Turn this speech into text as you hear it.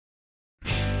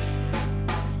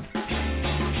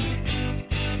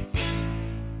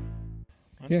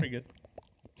That's pretty good.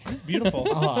 This is beautiful.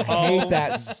 Oh, I hate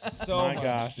that so my much,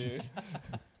 gosh. Dude.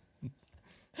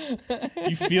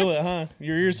 You feel it, huh?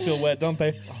 Your ears feel wet, don't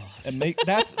they?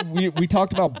 We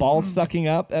talked about balls sucking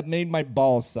up. That made my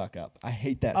balls suck up. I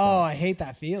hate that. Oh, I hate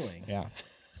that feeling. Yeah.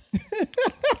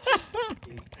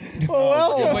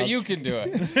 Welcome. But you can do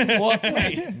it. Well, it's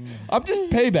me. I'm just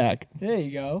payback. There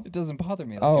you go. It doesn't bother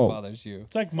me like Oh. it bothers you.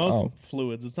 It's like most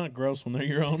fluids. It's not gross when they're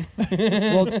your own.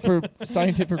 Well, for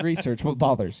scientific research, what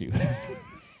bothers you?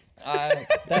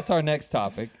 That's our next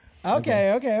topic.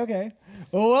 Okay.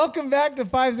 Well, welcome back to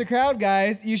Five's a Crowd,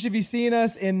 guys. You should be seeing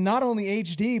us in not only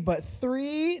HD, but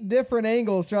 3 different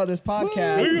angles throughout this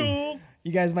podcast.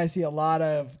 You guys might see a lot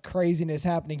of craziness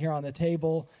happening here on the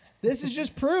table. This is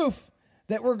just proof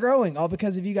that we're growing, all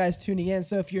because of you guys tuning in.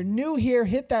 So if you're new here,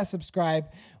 hit that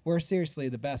subscribe. We're seriously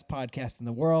the best podcast in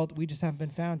the world. We just haven't been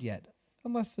found yet,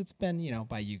 unless it's been,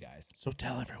 by you guys. So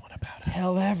tell everyone about it.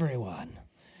 Tell everyone.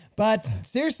 But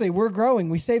seriously, we're growing.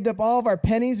 We saved up all of our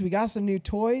pennies. We got some new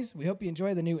toys. We hope you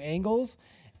enjoy the new angles.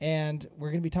 And we're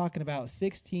going to be talking about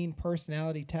 16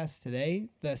 personality tests today.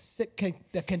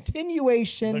 The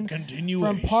continuation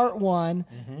from part 1.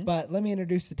 Mm-hmm. But let me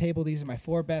introduce the table. These are my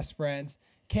 4 best friends.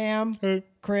 Cam,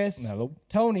 Chris, Hello.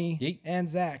 Tony, Yeet. and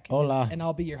Zach. Hola. And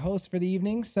I'll be your host for the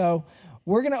evening. So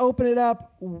we're going to open it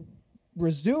up,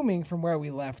 resuming from where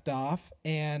we left off.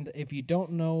 And if you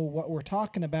don't know what we're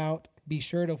talking about, be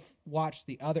sure to watch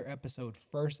the other episode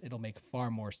first. It'll make far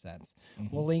more sense.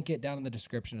 Mm-hmm. We'll link it down in the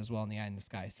description as well in the eye in the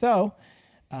sky. So,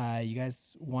 you guys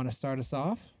want to start us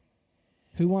off?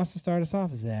 Who wants to start us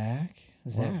off? Zach.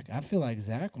 I feel like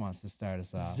Zach wants to start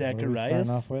us off. Zacharias. What are we starting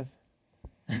off with?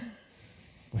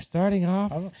 We're starting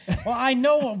off. Well, I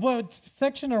know what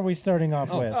section are we starting off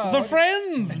with? The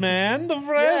friends, man. The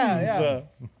friends. Yeah.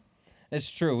 It's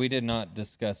true. We did not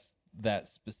discuss that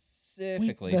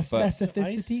specifically. The but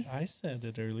specificity. I said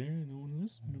it earlier. No one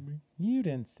listened to me. You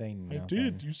didn't say nothing. I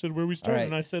did. You said where we started, All right.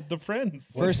 and I said the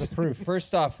friends. What's the proof?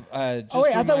 First off, just Oh,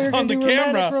 wait, I thought we were going on to the do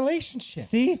romantic camera. relationships.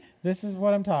 See, this is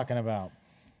what I'm talking about.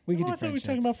 We could I do thought we were friendships.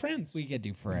 talking about friends. We could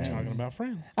do We're friends. talking about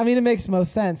friends. I mean, it makes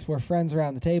most sense. We're friends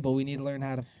around the table. We need to learn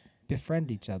how to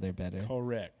befriend each other better.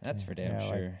 Correct. That's for damn Yeah,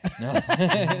 sure.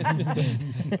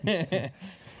 No.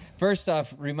 First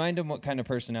off, remind them what kind of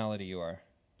personality you are.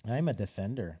 I'm a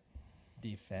defender.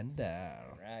 Defender.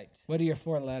 Right. What are your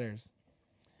 4 letters?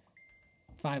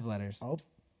 5 letters. Oh,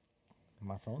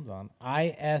 my phone's on.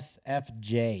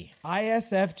 ISFJ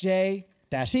ISFJ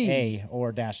dash T. A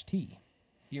or dash T.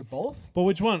 You're both? But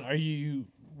which one are you?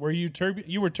 Were you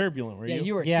turbulent? You were turbulent, were Yeah, you?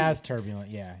 you were Yeah, T. it's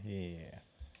turbulent. Yeah.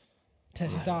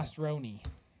 Testosterone.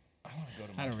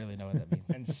 I don't really know what that means.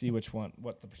 And see what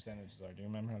the percentages are. Do you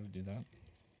remember how to do that?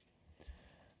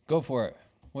 Go for it.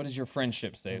 What does your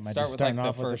friendship say? Am I Start just with like starting the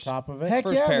off with first, the top of it? Heck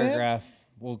first yeah, man. paragraph.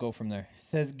 We'll go from there.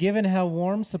 Says, given how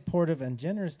warm, supportive, and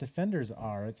generous defenders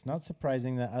are, it's not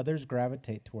surprising that others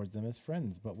gravitate towards them as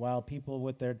friends. But while people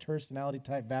with this personality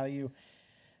type value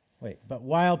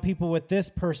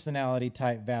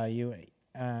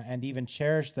and even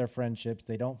cherish their friendships,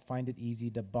 they don't find it easy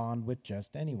to bond with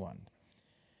just anyone.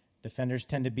 Defenders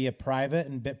tend to be a private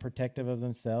and bit protective of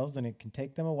themselves, and it can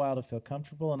take them a while to feel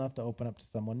comfortable enough to open up to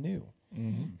someone new.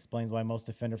 Mm-hmm. Explains why most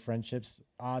defender friendships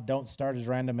don't start as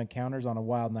random encounters on a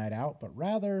wild night out, but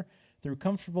rather through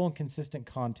comfortable and consistent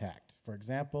contact. For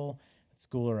example, at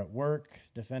school or at work,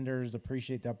 defenders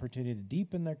appreciate the opportunity to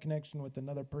deepen their connection with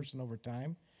another person over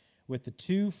time, with the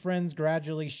 2 friends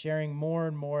gradually sharing more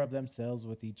and more of themselves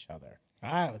with each other.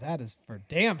 Oh, that is for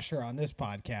damn sure on this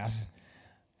podcast.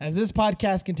 As this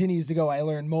podcast continues to go, I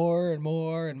learn more and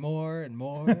more and more and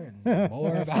more and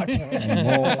more about you.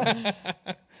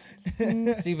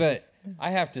 See, but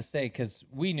I have to say, because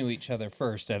we knew each other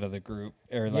first out of the group,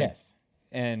 Yes.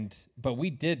 But we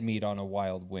did meet on a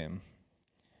wild whim.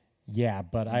 Yeah,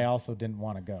 but I also didn't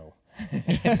want to go.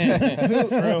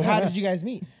 How did you guys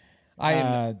meet?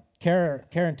 Kara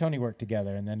and Tony worked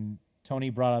together, and then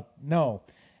Tony brought up,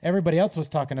 everybody else was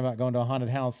talking about going to a haunted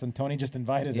house, and Tony just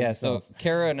invited Yeah, himself. so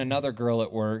Kara and another girl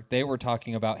at work, they were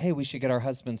talking about, hey, we should get our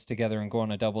husbands together and go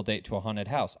on a double date to a haunted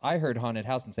house. I heard haunted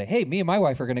house and say, hey, me and my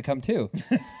wife are going to come too.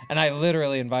 And I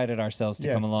literally invited ourselves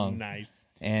to come along. Nice.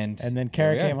 And then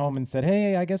Kara came home and said,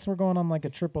 hey, I guess we're going on like a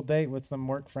triple date with some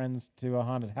work friends to a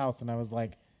haunted house. And I was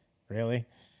like, really?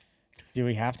 Do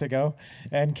we have to go?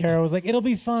 And Kara was like, it'll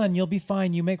be fun. You'll be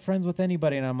fine. You make friends with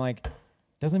anybody. And I'm like,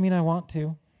 doesn't mean I want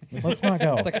to. Let's not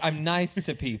go. It's like I'm nice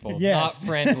to people, Yes. not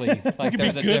friendly. Like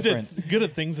there's a difference. Good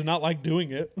at things and not like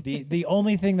doing it. The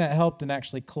only thing that helped and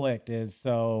actually clicked is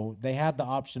so they had the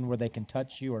option where they can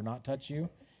touch you or not touch you.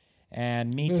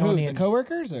 And me, Who, Tony, the and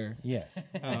coworkers or? yes,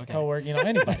 Oh, okay. coworker,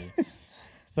 anybody.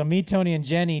 So me, Tony, and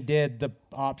Jenny did the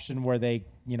option where they,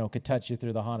 could touch you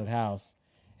through the haunted house,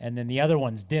 and then the other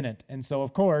ones didn't. And so,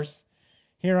 of course,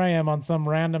 here I am on some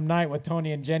random night with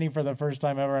Tony and Jenny for the first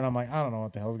time ever, and I'm like, I don't know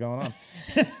what the hell's going on.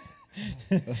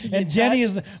 And Jenny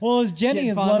as Jenny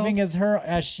is loving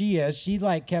as she is, she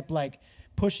kept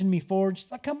pushing me forward.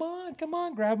 She's like, come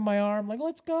on, grabbing my arm, like,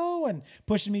 let's go, and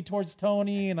pushing me towards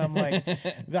Tony. And I'm like,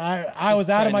 I was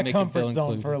out of my comfort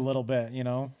zone for a little bit,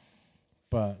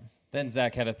 but Then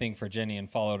Zach had a thing for Jenny and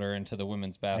followed her into the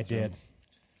women's bathroom. I did.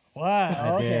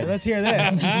 Wow. Okay, let's hear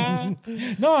this.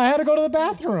 No, I had to go to the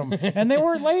bathroom, and they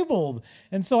weren't labeled.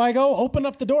 And so I go open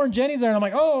up the door, and Jenny's there, and I'm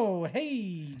like, "Oh,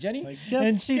 hey, Jenny,"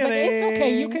 and she's like, "It's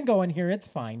okay, you can go in here. It's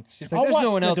fine." She's like, I'll "There's watch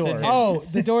no one the else in door." here. Oh,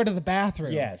 the door to the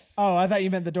bathroom. Yes. Oh, I thought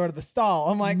you meant the door to the stall.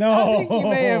 I'm like, No. I think you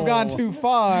may have gone too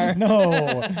far.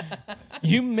 No,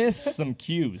 You missed some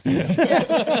cues. No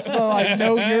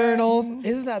urinals.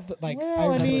 Isn't that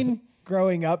Well, I mean-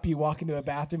 growing up, you walk into a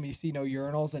bathroom, you see no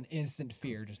urinals, and instant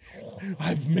fear. Just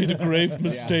I've made a grave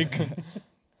mistake.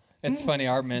 It's funny,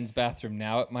 our men's bathroom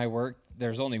now at my work,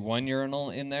 there's only one urinal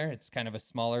in there. It's kind of a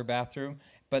smaller bathroom,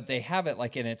 but they have it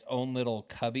in its own little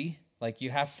cubby. Like you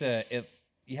have to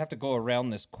go around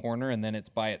this corner, and then it's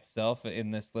by itself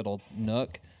in this little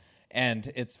nook.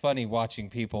 And it's funny watching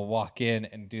people walk in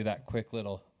and do that quick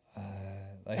little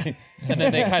and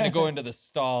then they kind of go into the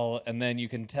stall, and then you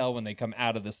can tell when they come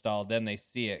out of the stall, then they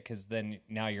see it, because then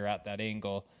now you're at that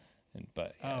angle.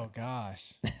 But oh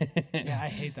gosh, yeah, I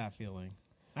hate that feeling.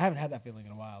 I haven't had that feeling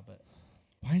in a while, but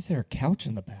Why is there a couch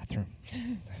in the bathroom?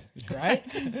 right?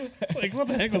 Like, what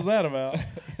the heck was that about?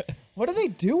 What do they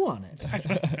do on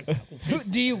it?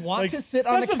 Do you want to sit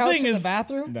on a that's the couch thing in the is-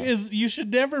 bathroom? Is you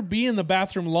should never be in the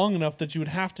bathroom long enough that you would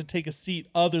have to take a seat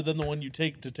other than the one you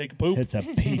take to take a poop. It's a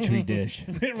petri dish.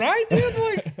 Right, dude?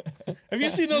 Like, have you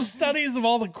seen those studies of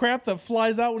all the crap that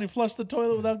flies out when you flush the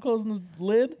toilet without closing the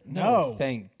lid? No.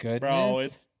 Thank goodness. Bro,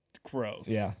 it's gross.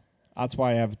 Yeah, that's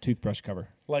why I have a toothbrush cover.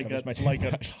 Like Covers my a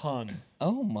toothbrush. ton.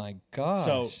 Oh my gosh.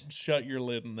 So shut your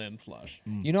lid and then flush.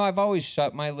 You know, I've always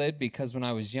shut my lid because when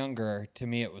I was younger, to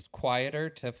me it was quieter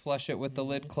to flush it with the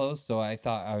lid closed. So I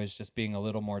thought I was just being a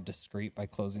little more discreet by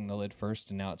closing the lid first,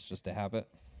 and now it's just a habit.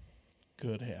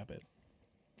 Good habit.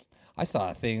 I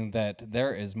saw a thing that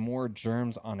there is more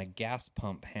germs on a gas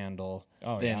pump handle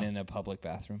Oh, than yeah. in a public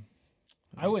bathroom.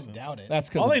 I wouldn't doubt it. That's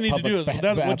because All they need to do is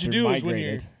what you do is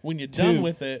migrated. when you're done Two.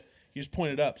 with it, you just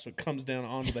point it up so it comes down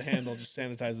onto the handle, just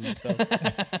sanitizes itself.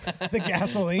 The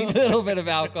gasoline. A little bit of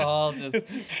alcohol, just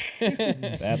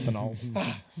ethanol.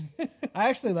 I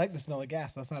actually like the smell of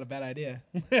gas. That's not a bad idea.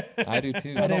 I do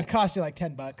too. But it costs you like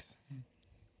 $10.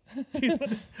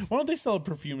 Dude, why don't they sell a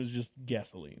perfume as just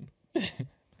gasoline?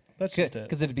 That's just it.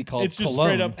 Because it'd be called It's just cologne,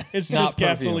 straight up. It's not just perfume.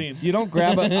 gasoline. You don't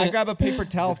grab a. I grab a paper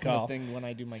towel from call. the thing when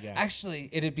I do my gas. Actually,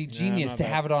 it'd be genius not to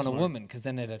bad. have it on Smart. a woman because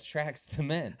then it attracts the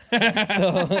men.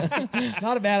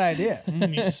 Not a bad idea.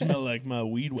 You smell like my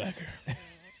weed whacker.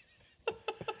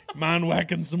 Mind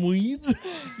whacking some weeds?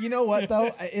 You know what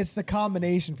though? It's the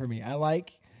combination for me. I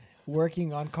like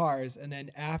working on cars and then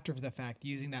after the fact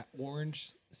using that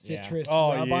orange citrus Oh,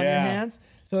 rub on your yeah. hands.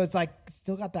 So it's like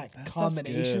still got that sounds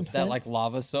combination. good. Scent. That like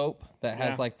lava soap that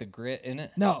has Yeah. like the grit in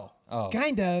it. no, Oh.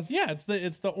 kind of. Yeah, it's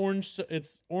the orange.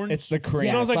 It's orange. It's the cream. It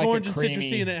smells It's like like orange a and creamy-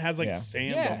 citrusy, and it has like yeah.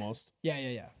 sand Yeah. almost. Yeah, yeah,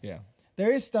 yeah. Yeah.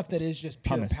 There is stuff that is just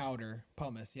pure Pumice. powder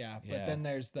pumice. Yeah, but Yeah. then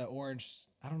there's the orange.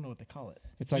 I don't know what they call it.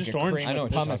 It's like Just a orange. cream I know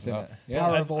with what you're pumice in talking it. about. Yeah.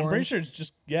 Power I'm of pretty orange. sure it's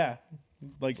just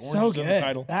like So orange is in the good.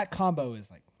 title. That combo is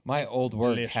like My old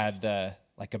work Delicious. had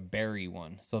like a berry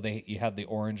one. So you had the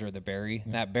orange or the berry.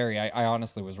 And that berry, I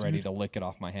honestly was ready to lick it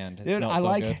off my hand. It Dude, smelled I so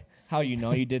like good. how you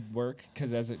know you did work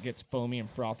because as it gets foamy and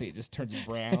frothy, it just turns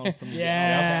brown. From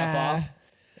Yeah.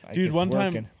 Like, Dude, it's one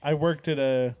working. time I worked at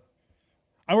a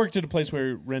place where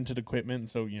we rented equipment,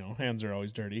 so hands are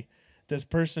always dirty. This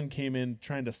person came in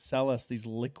trying to sell us these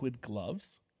liquid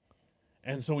gloves,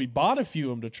 and so we bought a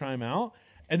few of them to try them out,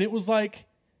 and it was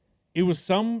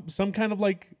some kind of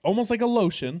like almost like a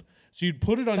lotion. So you'd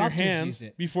put it on Doctors your hands use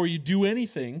it. before you do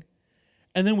anything,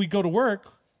 and then we go to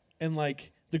work, and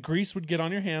like the grease would get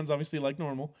on your hands, obviously like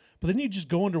normal, but then you just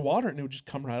go underwater and it would just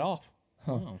come right off.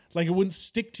 Like it wouldn't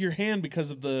stick to your hand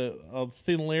because of the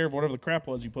thin layer of whatever the crap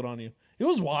was you put on you. It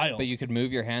was wild. But you could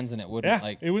move your hands and it wouldn't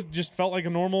yeah, it was just felt like a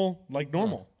normal.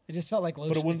 it just felt like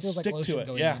lotion. But it wouldn't feels like stick lotion to it.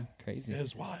 going Yeah, in. crazy. it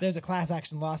was wild. There's a class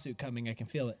action lawsuit coming. I can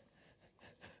feel it.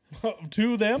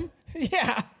 To them?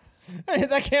 Yeah. I mean,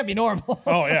 that can't be normal.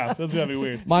 Oh yeah, that's gotta be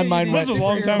weird. My You mind these went. This was a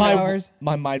long time superhero ago. powers.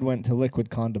 My mind went to liquid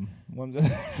condom.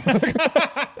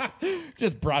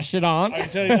 Just brush it on. I can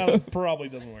tell you now, that probably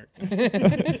doesn't work.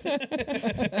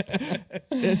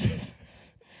 It's just-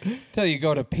 Till you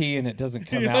go to pee and it doesn't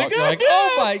come You're out. like, You're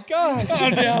 "Oh, like, no!" oh my gosh. Oh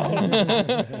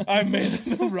no! I made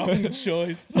the wrong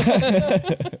choice.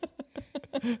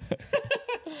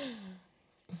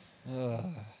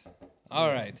 All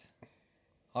right.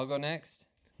 I'll go next.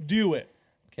 Do it.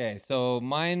 Okay, so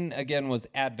mine again was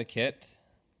advocate,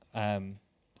 and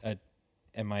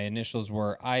my initials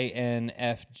were INFJT,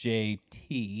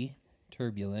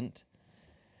 turbulent.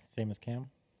 Same as Cam.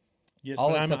 Yes, All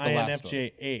but I'm except the last one.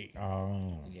 INFJA.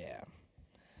 Oh. Yeah.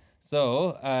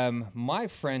 So my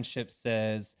friendship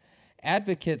says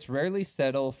advocates rarely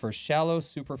settle for shallow,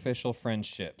 superficial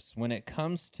friendships. When it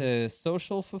comes to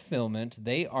social fulfillment,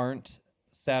 they aren't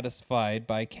satisfied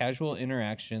by casual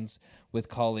interactions with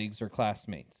colleagues or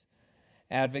classmates.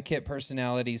 Advocate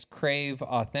personalities crave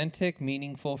authentic,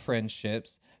 meaningful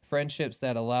friendships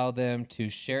that allow them to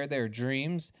share their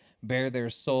dreams, bare their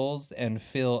souls, and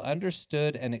feel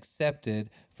understood and accepted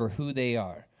for who they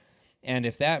are. And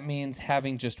if that means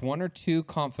having just one or two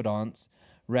confidants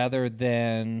rather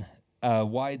than a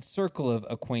wide circle of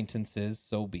acquaintances,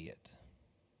 so be it.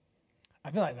 I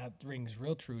feel like that rings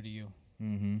real true to you.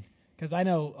 Mm-hmm. Because I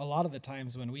know a lot of the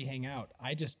times when we hang out,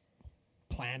 I just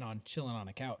plan on chilling on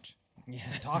a couch. Yeah.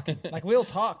 And talking. Like, we'll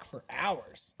talk for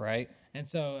hours. Right? And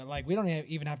so, like, we don't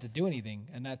even have to do anything.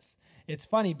 And it's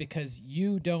funny because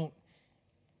you don't,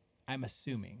 I'm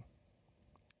assuming,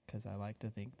 because I like to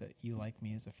think that you like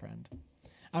me as a friend.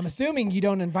 I'm assuming you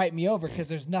don't invite me over because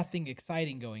there's nothing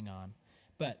exciting going on.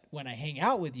 But when I hang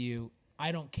out with you,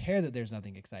 I don't care that there's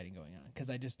nothing exciting going on because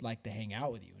I just like to hang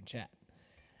out with you and chat.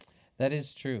 That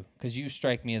is true. Because you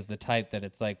strike me as the type that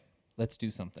it's like, let's do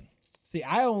something. See,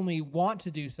 I only want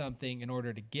to do something in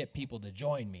order to get people to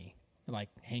join me and, like,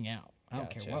 hang out. I don't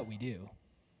care Gotcha. what we do.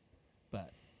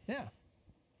 But, yeah.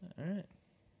 All right.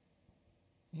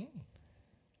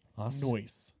 Awesome.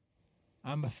 Noise.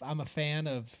 I'm a fan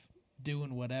of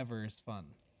doing whatever is fun,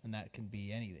 and that can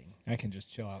be anything. I can just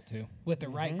chill out too. With the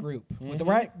right group, with the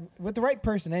right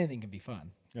person, anything can be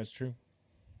fun. That's true.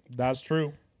 That's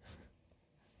true.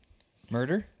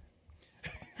 Murder?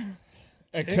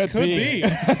 It Could be.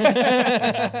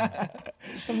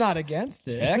 I'm not against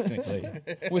it. Technically.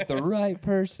 With the right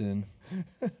person.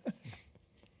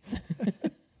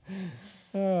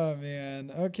 Oh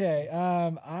man. Okay.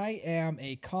 I am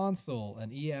a consul, an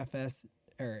ESFJA,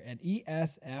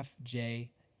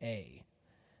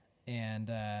 and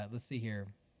let's see here.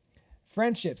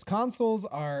 Friendships. Consuls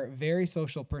are very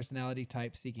social personality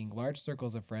types seeking large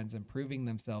circles of friends and proving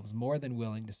themselves more than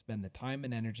willing to spend the time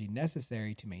and energy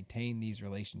necessary to maintain these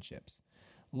relationships.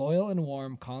 Loyal and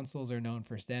warm, consuls are known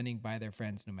for standing by their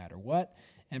friends no matter what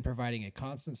and providing a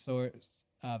constant source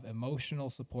of emotional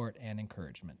support and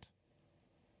encouragement.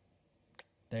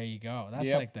 There you go. That's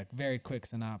Yep. like the very quick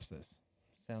synopsis.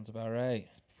 Sounds about right.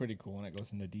 Pretty cool when it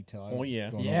goes into detail. I Oh, was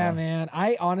yeah. going Yeah, over. man.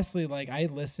 I honestly, I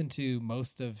listened to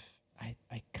most of,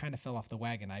 I kind of fell off the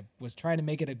wagon. I was trying to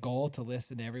make it a goal to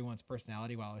listen to everyone's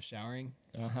personality while I was showering.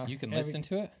 Uh-huh. You can Every- listen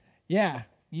to it? Yeah.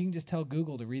 You can just tell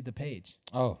Google to read the page.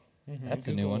 Oh, that's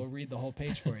a new Google one. will read the whole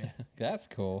page for you. That's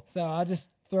cool. So I'll just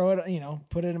throw it,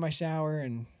 put it in my shower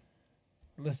and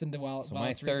listen to while So while my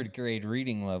it's reading. third grade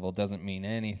reading level doesn't mean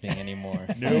anything anymore.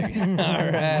 Nope. All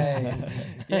right.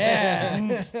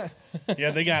 Yeah.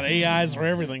 Yeah, they got AIs for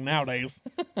everything nowadays.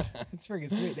 It's freaking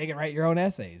sweet. They can write your own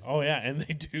essays. Oh yeah, and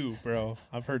they do, bro.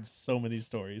 I've heard so many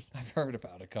stories. I've heard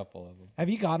about a couple of them. Have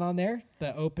you gone on there?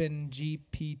 The Open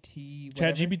GPT.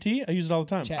 Chat GPT, I use it all the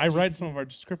time. I ChatGPT? write some of our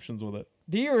descriptions with it.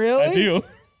 Do you really? I do.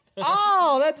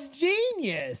 Oh, that's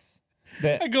genius.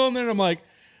 I go in there and I'm like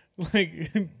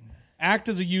act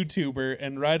as a YouTuber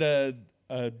and write a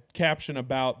caption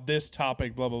about this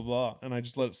topic, blah blah blah, and I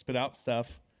just let it spit out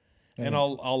stuff. And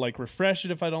I'll like refresh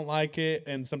it if I don't like it,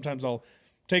 and sometimes I'll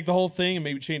take the whole thing and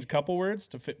maybe change a couple words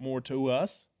to fit more to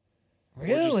us. Or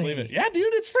just Really? leave it. Yeah,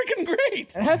 dude, it's freaking great.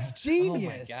 That's Oh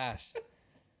genius. my gosh.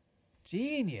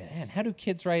 Genius. Man, how do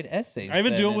kids write essays? I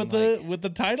even then do it and, with the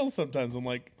titles sometimes. I'm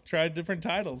like, try different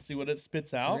titles, see what it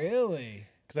spits out. Really?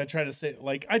 Because I try to say,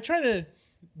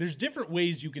 there's different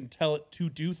ways you can tell it to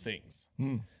do things.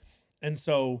 And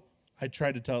so I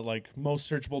try to tell it like most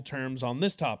searchable terms on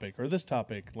this topic or this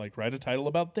topic, like write a title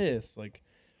about this, like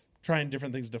trying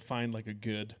different things to find like a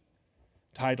good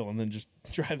title and then just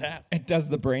try that. It does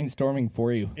the brainstorming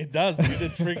for you. It does, dude.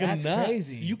 It's freaking That's nuts.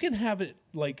 crazy. You can have it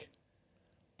like,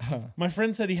 my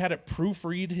friend said he had it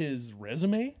proofread his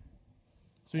resume.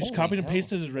 So he just Holy copied and hell.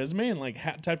 pasted his resume and like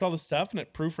typed all the stuff and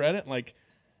it proofread it and like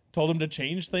told him to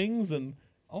change things. And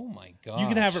oh my god. you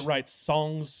can have it write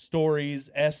songs, stories,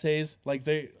 essays. Like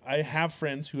I have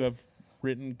friends who have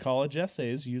written college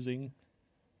essays using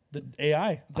the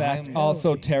AI. That's I'm-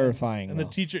 also terrifying. And the though.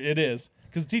 teacher, it is.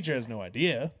 because the teacher has no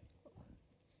idea.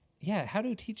 Yeah, how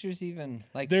do teachers even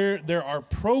like? There are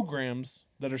programs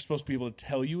that are supposed to be able to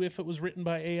tell you if it was written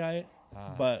by AI,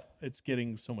 but it's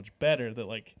getting so much better that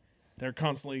like they're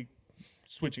constantly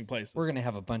switching places. We're gonna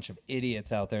have a bunch of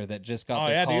idiots out there that just got Oh,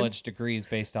 their yeah, dude. college degrees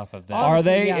based off of that. Are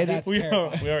Honestly, they? Yeah, It- that's we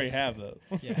terrifying. already have that.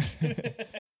 Yeah.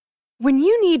 When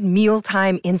you need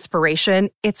mealtime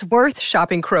inspiration, it's worth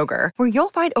shopping Kroger, where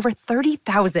you'll find over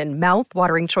 30,000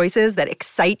 mouth-watering choices that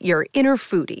excite your inner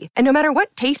foodie. And no matter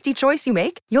what tasty choice you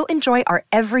make, you'll enjoy our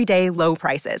everyday low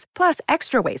prices, plus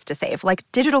extra ways to save, like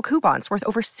digital coupons worth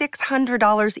over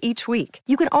 $600 each week.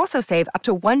 You can also save up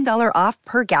to $1 off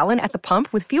per gallon at the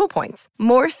pump with fuel points.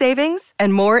 More savings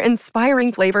and more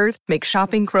inspiring flavors make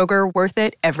shopping Kroger worth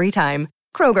it every time.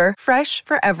 Kroger, fresh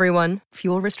for everyone.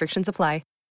 Fuel restrictions apply.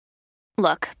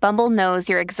 Look, Bumble knows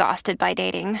you're exhausted by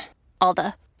dating. All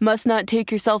the must not take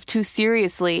yourself too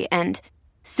seriously and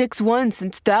 6'1"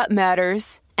 since that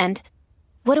matters. And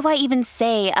what do I even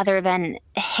say other than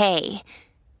hey?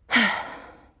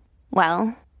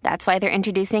 Well, that's why they're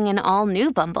introducing an all new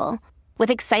Bumble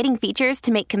with exciting features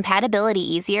to make compatibility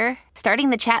easier, starting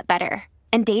the chat better,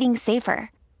 and dating safer.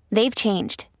 They've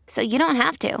changed, so you don't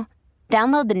have to.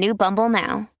 Download the new Bumble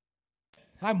now.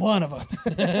 I'm one of them.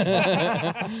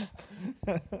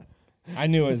 I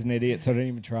knew I was an idiot, so I didn't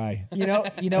even try.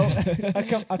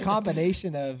 A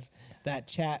combination of that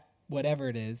chat, whatever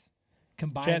it is,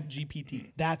 combined. Chat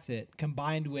GPT. That's it.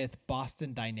 Combined with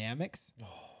Boston Dynamics.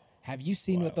 Have you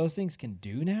seen what those things can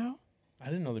do now? I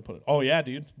didn't know they put it. Oh yeah,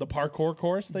 dude, the parkour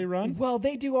course they run. Well,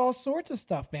 they do all sorts of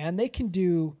stuff, man. They can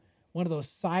do one of those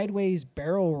sideways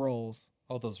barrel rolls.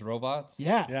 All those robots.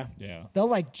 Yeah. Yeah, Yeah. They'll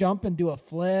like jump and do a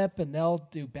flip, and they'll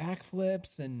do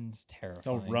backflips, and Terrifying.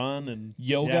 they'll run and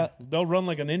Yoga. yeah, they'll run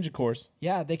like a ninja course.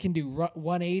 yeah, they can do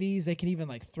 180s. They can even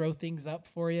like throw things up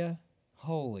for you.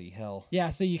 Holy hell. Yeah,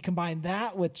 so you combine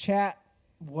that with chat,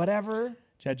 whatever.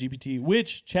 Chat GPT,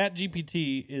 which Chat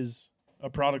GPT is a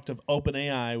product of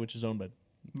OpenAI, which is owned by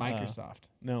Microsoft.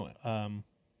 Elon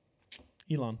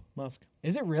Musk.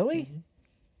 Is it really?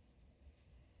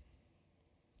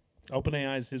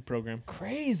 OpenAI is his program.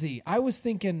 Crazy. I was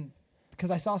thinking because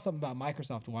I saw something about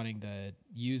Microsoft wanting to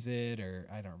use it, or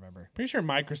I don't remember. Pretty sure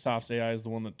Microsoft's AI is the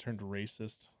one that turned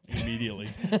racist immediately.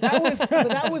 But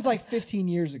that was like 15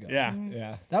 years ago. Yeah.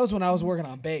 Yeah. That was when I was working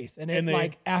on base, and And they-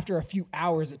 like after a few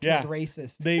hours, it Yeah. turned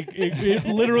racist. It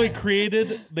literally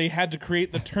created. They had to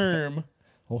create the term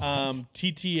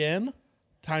TTN,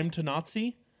 time to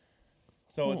Nazi.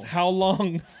 So it's how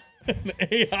long an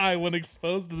AI, when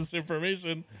exposed to this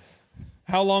information,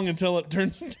 how long until it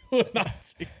turns into a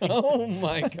Nazi. Oh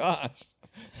my gosh.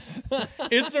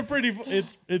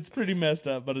 It's pretty messed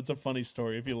up, but it's a funny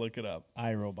story if you look it up.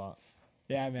 iRobot.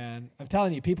 Yeah, man. I'm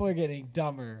telling you, people are getting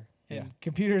dumber, and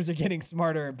computers are getting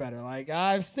smarter and better. Like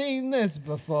I've seen this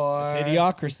before. It's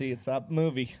Idiocracy. It's that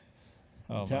movie.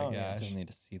 Oh my telling you. gosh. Still need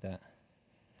to see that.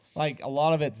 Like, a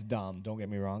lot of it's dumb. Don't get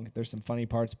me wrong. There's some funny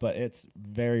parts, but it's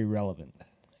very relevant.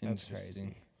 That's Interesting.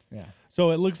 crazy. Yeah.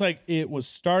 So it looks like it was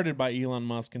started by Elon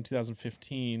Musk in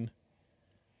 2015,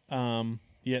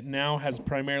 yet now has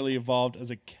primarily evolved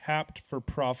as a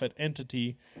capped-for-profit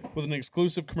entity with an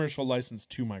exclusive commercial license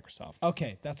to Microsoft.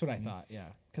 Okay, that's what I thought. Yeah,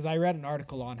 because I read an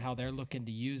article on how they're looking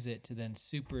to use it to then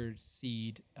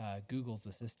supersede Google's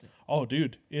Assistant. Oh,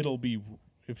 dude, it'll be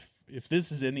if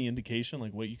this is any indication,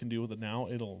 like what you can do with it now,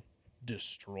 it'll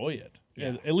destroy it.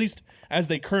 Yeah. At least as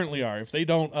they currently are. If they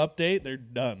don't update, they're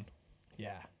done.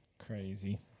 Yeah,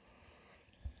 Crazy.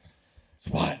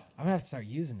 I'm gonna have to start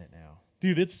using it now.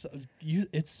 Dude, it's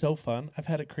so fun. I've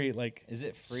had to create like Is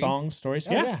it free? song stories.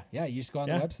 Oh, yeah. You just go on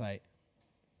Yeah. the website,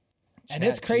 and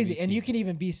it's crazy. And ChatGPT. you can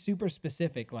even be super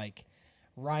specific, like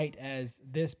write as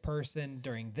this person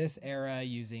during this era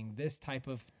using this type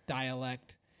of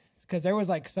dialect. Because there was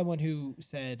like someone who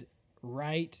said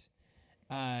write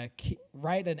an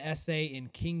essay in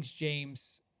King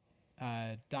James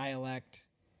dialect,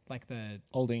 like the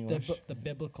Old English. the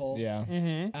biblical.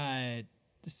 Yeah.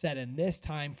 Set in this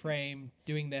time frame,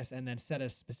 doing this, and then set a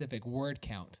specific word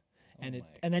count, and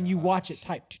then you watch it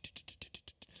type.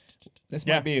 This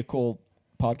Yeah. might be a cool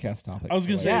podcast topic. I was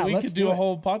gonna say Yeah, we let's could do do a it.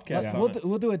 whole podcast. on it.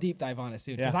 We'll do a deep dive on it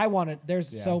soon because Yeah. I want to.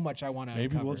 There's Yeah. so much I want to. Maybe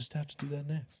uncover. we'll just have to do that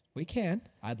next. We can.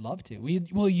 I'd love to.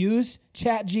 We'll use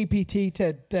Chat GPT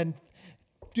to then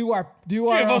do our Give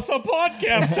us a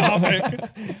podcast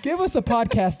topic. give us a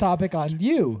podcast topic on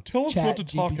you. Tell us what to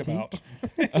talk ChatGPT, about.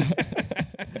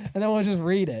 and then we'll just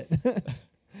read it.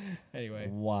 Anyway,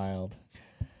 Wild.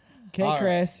 okay, All right.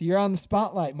 Chris, you're on the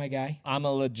spotlight, my guy. I'm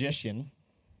a logician,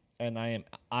 and I am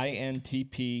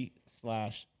INTP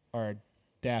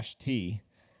 /T.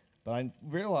 But I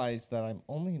realized that I'm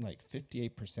only like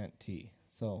 58% T.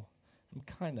 So I'm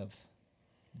kind of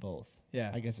both.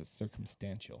 Yeah. I guess it's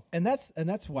circumstantial. And that's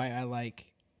why I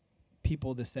like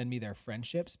people to send me their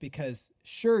friendships, because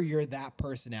sure, you're that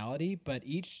personality, but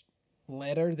each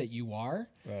letter that you are,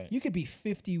 Right. you could be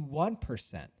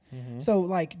 51%. So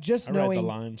like just I read the knowing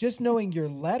lines. your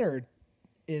letter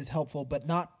is helpful, but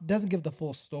doesn't give the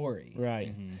full story.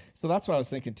 Right. So that's what I was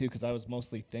thinking too, because I was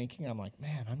mostly thinking, I'm like,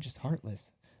 man, I'm just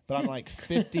heartless. But I'm like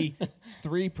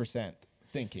 53%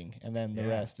 thinking, and then the Yeah.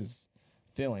 rest is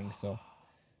feeling. So,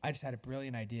 I just had a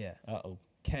brilliant idea. uh-oh.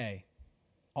 Okay.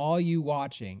 All you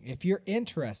watching, if you're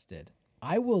interested,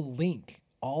 I will link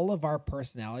all of our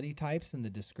personality types in the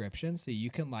description so you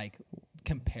can like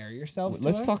compare yourselves to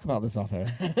Let's us. talk about this off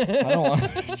air. I don't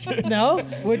want No?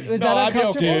 Was No, that I'd be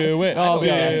uncomfortable? okay. Do it. I'll be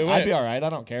Do all right. it. I'd be all right. I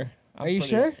don't care. I'm Are you pretty-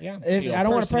 sure? Yeah. I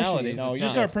don't want to pressure you. personalities. No, It's you're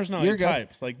just our good. personality You're good.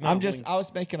 types. Like, I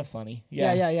was making a funny.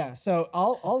 Yeah. So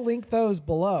I'll link those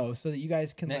below so that you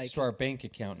guys can Next like to our bank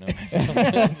account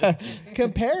number.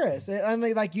 compare us. I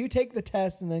mean, like you take the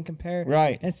test and then compare,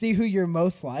 Right. and see who you're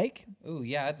most like. Ooh,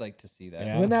 yeah, I'd like to see that.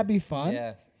 Yeah. Wouldn't that be fun?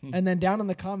 Yeah. And then down in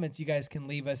the comments, you guys can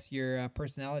leave us your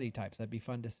personality types. That'd be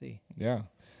fun to see. Yeah.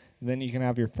 Then you can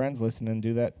have your friends listen and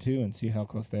do that too and see how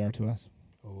close they are to us.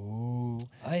 Ooh.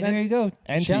 There you go.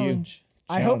 And Challenge. to you.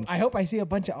 I Challenge. hope I see a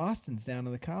bunch of Austins down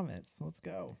in the comments. Let's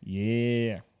go.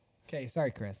 Yeah. Okay,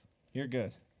 sorry, Chris. You're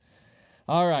good.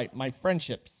 All right, my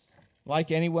friendships.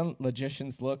 Like anyone,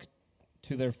 logicians look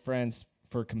to their friends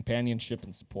for companionship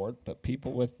and support, but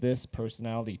people with this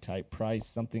personality type prize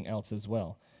something else as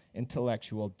well: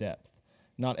 intellectual depth.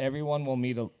 Not everyone will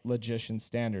meet a logician's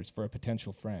standards for a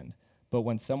potential friend, but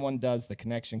when someone does, the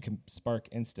connection can spark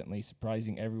instantly,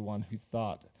 surprising everyone who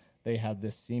thought they had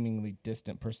this seemingly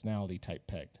distant personality type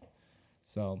pegged.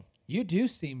 So, You do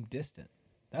seem distant.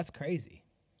 That's crazy.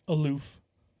 aloof.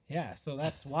 Yeah, so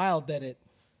that's wild that it.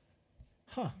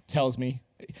 tells me,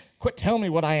 quit telling me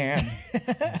what I am.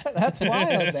 That's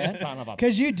wild, man. Son of a-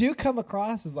 Because you do come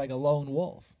across as like a lone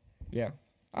wolf. Yeah.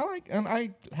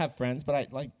 I have friends, but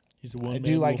He's a I one-man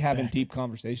do like wolf having pack. deep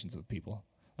conversations with people.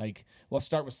 Like, we'll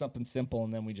start with something simple,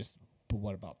 and then we just, but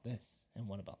what about this? And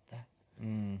what about that?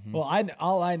 Well,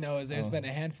 all I know is there's been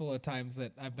a handful of times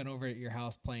that I've been over at your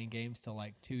house playing games till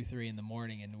like 2, 3 in the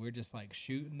morning, and we're just like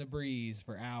shooting the breeze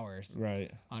for hours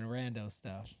Right, on rando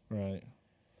stuff. right.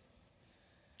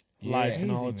 Life Yeah.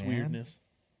 and all Crazy, its man. weirdness.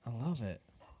 I love it.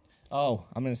 Oh,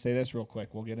 I'm going to say this real quick.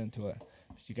 We'll get into it.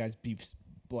 You guys be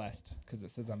blessed, because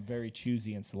it says I'm very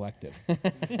choosy and selective.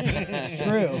 It's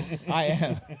true. I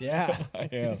am. Yeah, I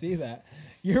can am. see that.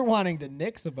 You're wanting to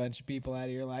nix a bunch of people out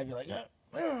of your life. You're like,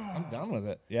 I'm done with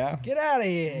it. Yeah, get out of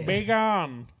here. Be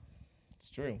gone. it's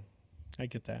true. I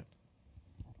get that.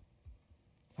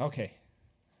 Okay.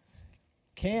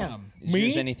 Cam. Is Me?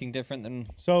 yours anything different than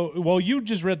So, well, you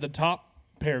just read the top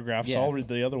paragraph, so Yeah. I'll read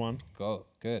the other one. go?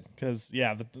 Good. Because,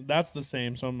 yeah, that's the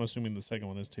same, so I'm assuming the second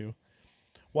one is too.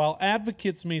 While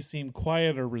advocates may seem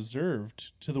quiet or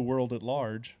reserved to the world at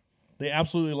large, they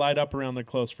absolutely light up around their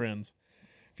close friends.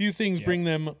 Few things bring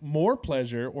them more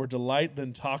pleasure or delight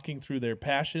than talking through their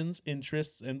passions,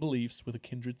 interests, and beliefs with a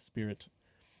kindred spirit.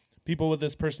 People with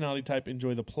this personality type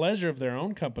enjoy the pleasure of their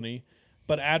own company,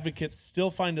 but advocates still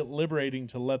find it liberating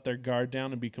to let their guard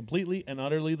down and be completely and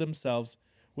utterly themselves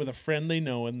with a friend they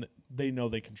know and they know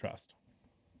they can trust.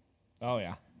 Oh,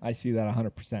 yeah. I see that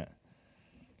 100%.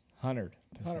 100%.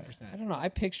 100%. I don't know. I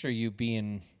picture you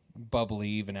being bubbly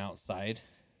even outside.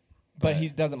 But he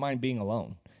doesn't mind being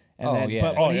alone. And Oh, then, yeah.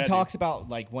 But Oh, when yeah, he talks about,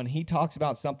 like, when he talks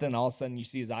about something, all of a sudden you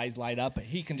see his eyes light up, and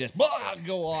he can just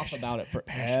go off about it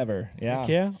forever. Yeah. Heck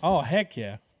yeah. Oh, heck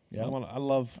yeah. Yeah. I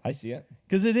love, I see it.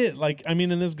 because it is, like, I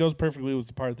mean, and this goes perfectly with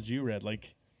the part that you read.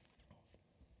 Like,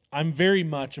 I'm very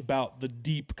much about the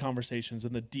deep conversations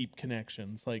and the deep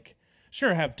connections. Like,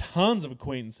 sure, I have tons of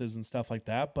acquaintances and stuff like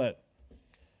that, but,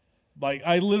 like,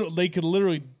 they could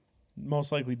literally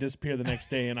most likely disappear the next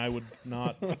day and I would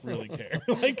not really care.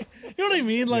 Like, you know what I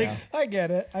mean? Like, I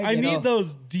get it. I get need it.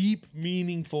 those deep,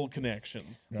 meaningful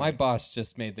connections. My boss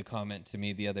just made the comment to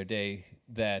me the other day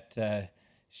that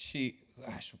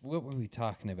what were we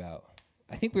talking about?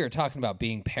 I think we were talking about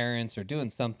being parents or doing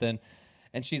something.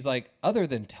 And she's like, other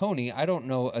than Tony, I don't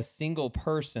know a single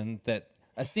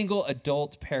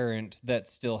adult parent that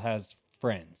still has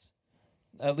friends,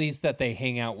 at least that they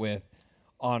hang out with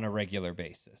on a regular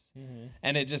basis.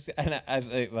 And it just, and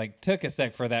I like took a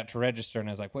sec for that to register. And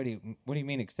I was like, what do you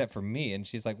mean except for me? And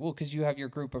she's like, well, cause you have your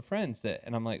group of friends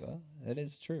and I'm like, well, that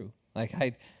is true. Like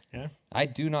I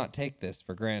do not take this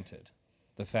for granted.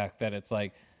 The fact that it's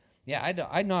like, yeah,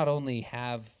 I not only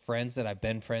have friends that I've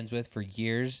been friends with for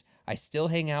years, I still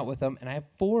hang out with them, and I have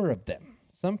 4 of them.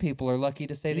 Some people are lucky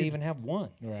to say they even have 1.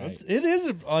 Right.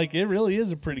 It really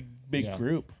is a pretty big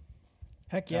group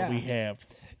Heck that yeah. we have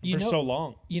You for know- so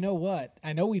long. You know what?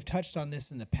 I know we've touched on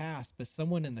this in the past, but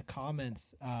someone in the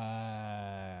comments,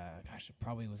 it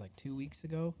probably was like 2 weeks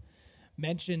ago,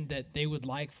 mentioned that they would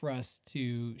like for us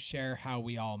to share how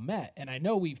we all met. And I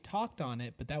know we've talked on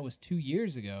it, but that was 2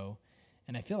 years ago.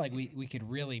 And I feel like we could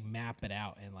really map it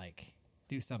out and like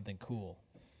do something cool.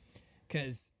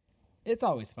 Because it's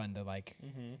always fun to like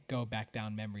go back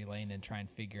down memory lane and try and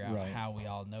figure out Right. how we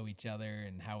all know each other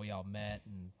and how we all met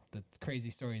and the crazy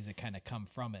stories that kind of come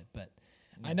from it. But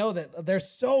I know that there's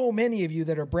so many of you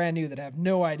that are brand new that have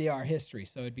no idea our history.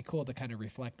 So it'd be cool to kind of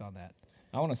reflect on that.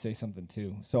 I want to say something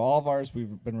too. So all of ours,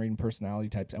 we've been reading personality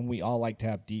types, and we all like to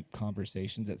have deep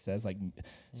conversations. It says like,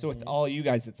 so with all you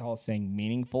guys, it's all saying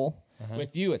meaningful.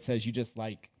 With you, it says you just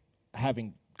like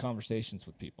having conversations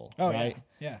with people, right?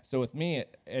 Yeah. So with me,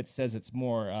 it says it's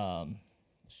more,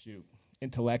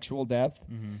 intellectual depth.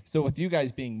 So with you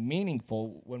guys being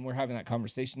meaningful, when we're having that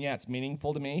conversation, yeah, it's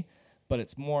meaningful to me, but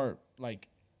it's more like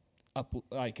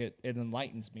it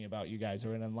enlightens me about you guys,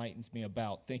 or it enlightens me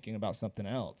about thinking about something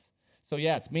else. So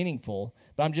yeah, it's meaningful,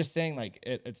 but I'm just saying like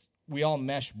it's we all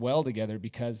mesh well together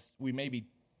because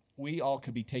we all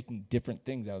could be taking different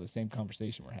things out of the same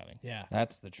conversation we're having. Yeah.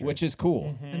 That's the truth. Which is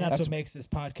cool. And that's what makes this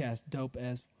podcast dope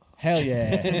as. Hell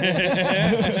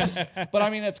yeah. But I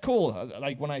mean, it's cool.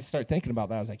 Like when I start thinking about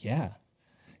that, I was like, yeah.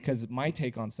 Because my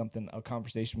take on something, a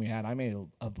conversation we had, I may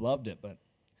have loved it, but,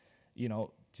 you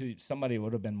know, to somebody it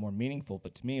would have been more meaningful.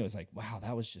 But to me, it was like, wow,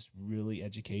 that was just really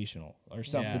educational or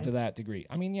something to that degree.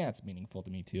 I mean, yeah, it's meaningful to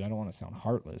me too. I don't want to sound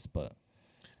heartless, but.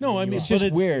 No, I mean, It's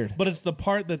just weird. But it's the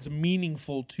part that's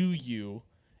meaningful to you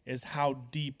is how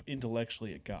deep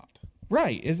intellectually it got.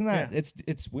 Right. Isn't that, Yeah.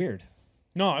 it's weird.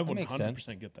 No, I would makes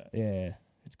 100% get that. Yeah.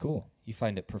 It's cool. You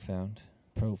find it profound.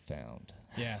 Profound.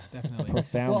 Yeah, definitely.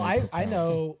 Profoundly Well, I profound.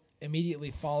 know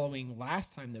immediately following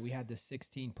last time that we had this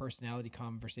 16 personality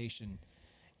conversation,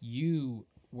 you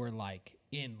were like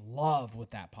in love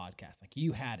with that podcast. Like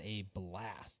you had a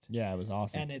blast. Yeah, it was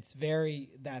awesome. And it's very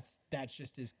that's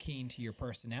just as keen to your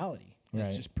personality.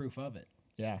 That's Right. just proof of it.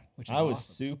 Yeah, Which is I was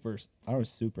awesome.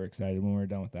 super excited when we were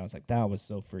done with that. I was like, that was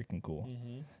so freaking cool.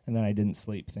 And then I didn't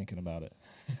sleep thinking about it.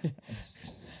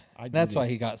 That's why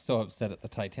he got so upset at the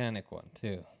Titanic one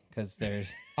too, because there's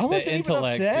I wasn't the even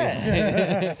intellect.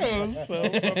 upset. That was so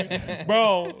funny.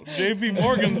 Bro, JP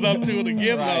Morgan's up to it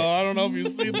again, though. I don't know if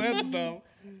you've seen that stuff.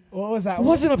 What was that? I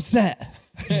wasn't upset.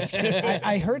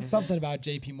 I heard something about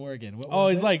JP Morgan. What Oh,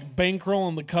 was he's it? like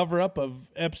bankrolling the cover up of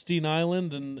Epstein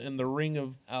Island and the ring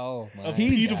of Oh my! Of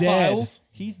He's pedophiles. dead.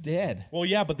 He's dead. Well,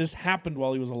 yeah, but this happened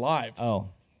while he was alive, Oh,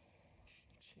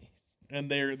 and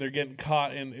they're getting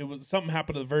caught. And it was something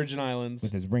happened to the Virgin Islands,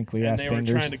 with his wrinkly and ass they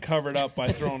fingers. were trying to cover it up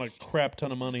by throwing a crap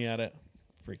ton of money at it.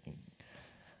 freaking.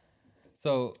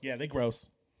 So Yeah, they gross.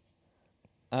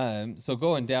 So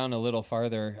going down a little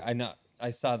farther,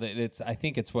 I saw that I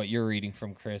think it's what you're reading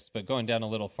from Chris, but going down a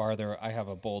little farther, I have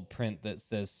a bold print that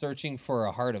says searching for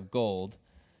a heart of gold.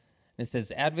 It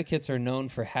says advocates are known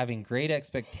for having great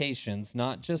expectations,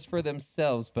 not just for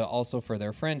themselves, but also for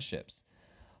their friendships.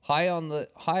 High on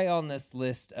this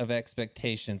list of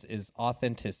expectations is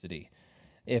authenticity.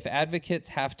 If advocates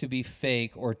have to be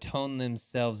fake or tone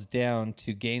themselves down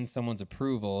to gain someone's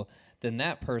approval, then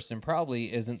that person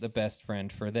probably isn't the best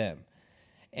friend for them.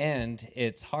 And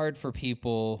it's hard for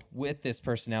people with this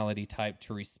personality type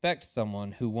to respect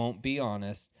someone who won't be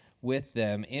honest with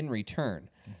them in return,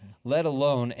 let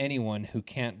alone anyone who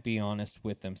can't be honest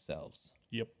with themselves.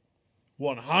 Yep,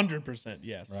 100%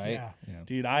 yes. Right? Yeah.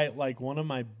 Dude, I like one of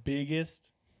my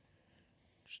biggest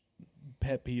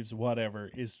pet peeves, whatever,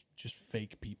 is just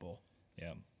fake people.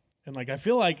 Yeah. And like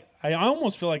I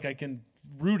almost feel like I can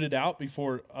root it out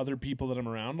before other people that I'm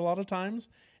around a lot of times,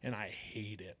 and I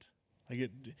hate it.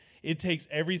 Like it takes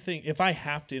everything. If I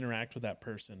have to interact with that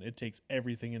person, it takes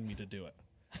everything in me to do it.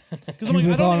 Because I'm like,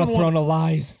 I don't even want. of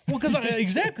lies. Well, because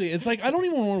exactly, it's like I don't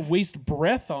even want to waste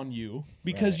breath on you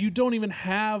because you don't even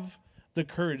have the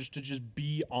courage to just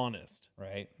be honest.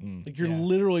 Right? Like you're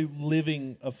literally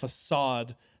living a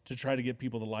facade to try to get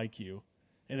people to like you,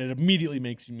 and it immediately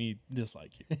makes me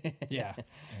dislike you. Yeah.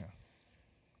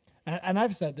 And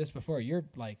I've said this before. You're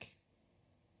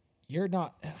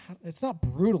not. It's not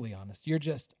brutally honest. You're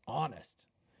just honest.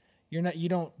 You're not. You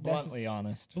don't Bluntly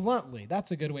honest. Bluntly,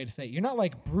 that's a good way to say it. You're not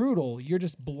like brutal. You're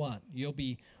just blunt. You'll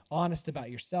be honest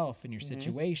about yourself and your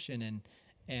situation,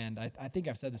 and I think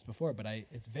I've said this before, but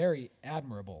it's very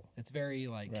admirable. It's very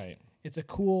like Right. It's a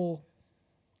cool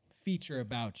feature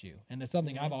about you, and it's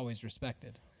something I've always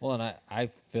respected. Well, and I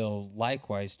feel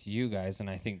likewise to you guys, and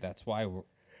I think that's why we're,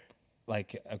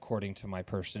 like, according to my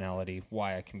personality,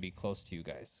 why I can be close to you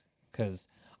guys, because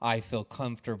I feel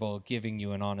comfortable giving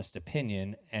you an honest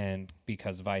opinion, and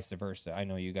because vice versa, I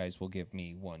know you guys will give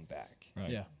me one back. Right.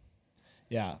 Yeah.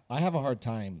 Yeah, I have a hard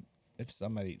time if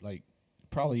somebody, like,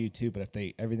 probably you too, but if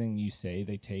they everything you say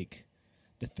they take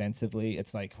defensively,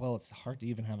 it's like, well, it's hard to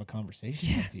even have a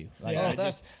conversation with you. Like,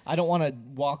 Yeah. I don't want to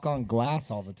walk on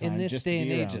glass all the time. In this just day to and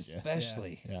be age, around you.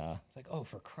 especially. Yeah. It's like, oh,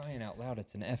 for crying out loud,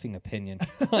 it's an effing opinion.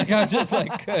 Like, I'm just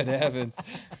like, good heavens.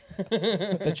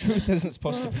 The truth isn't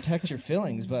supposed to protect your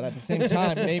feelings, but at the same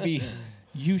time, maybe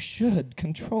you should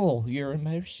control your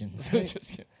emotions. Just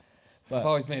kidding. I've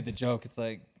always made the joke. It's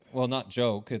like, well, not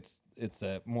joke. It's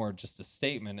a more just a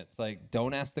statement. It's like,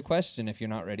 don't ask the question if you're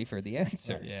not ready for the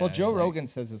answer. Well, Joe Rogan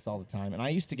says this all the time, and I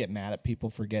used to get mad at people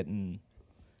for getting,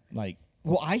 like,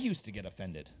 well, I used to get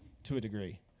offended to a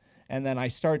degree, and then I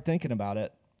started thinking about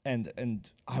it, and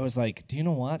I was like, do you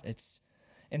know what? It's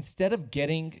instead of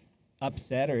getting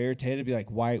upset or irritated, be like,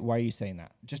 why are you saying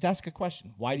that? Just ask a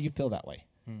question. Why do you feel that way?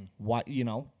 Why,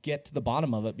 get to the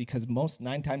bottom of it, because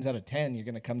 9 times out of 10 you're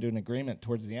going to come to an agreement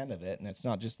towards the end of it, and it's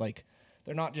not just like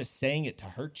they're not just saying it to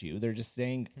hurt you. They're just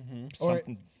saying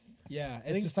something. Yeah,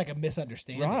 it's just like a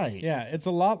misunderstanding. Right. Yeah, it's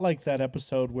a lot like that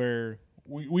episode where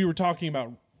we were talking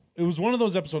about. It was one of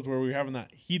those episodes where we were having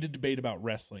that heated debate about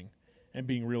wrestling and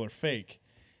being real or fake.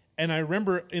 And I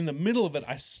remember in the middle of it,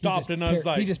 I stopped and I was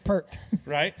like, he just perked.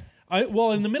 right?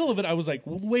 In the middle of it, I was like,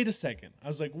 well, wait a second. I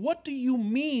was like, what do you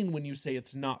mean when you say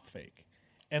it's not fake?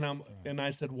 And I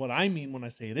said what I mean when I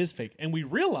say it is fake. And we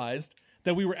realized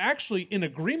that we were actually in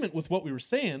agreement with what we were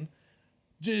saying.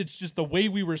 It's just the way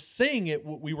we were saying it.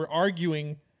 We were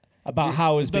arguing About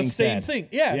how it was the being same said. thing.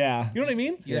 Yeah. Yeah. You know what I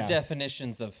mean? Your Yeah.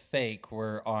 definitions of fake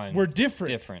were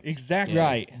Different. Exactly. Yeah.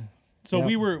 Right. So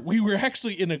Yep. we were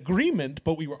actually in agreement,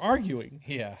 but we were arguing.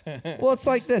 Yeah. Well, it's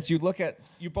like this. You're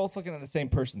both looking at the same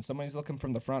person. Somebody's looking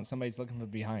from the front, somebody's looking from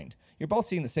behind. You're both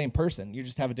seeing the same person. You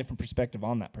just have a different perspective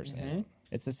on that person.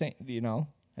 It's the same,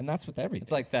 and that's with everything.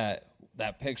 It's like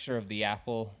that picture of the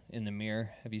apple in the mirror.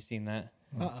 Have you seen that?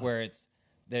 Where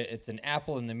it's an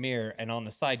apple in the mirror, and on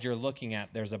the side you're looking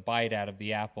at, there's a bite out of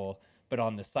the apple, but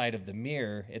on the side of the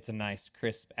mirror, it's a nice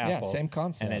crisp apple. same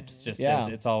concept. And it's just Yeah.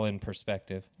 it's all in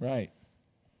perspective. right.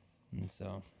 And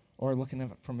so Or looking at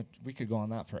it we could go on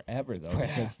that forever, though,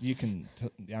 because you can,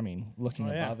 looking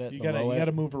Oh, yeah. above it, You below gotta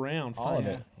it. move around. All of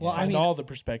find it. Well, I find mean, all the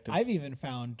perspectives. I've even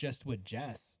found just with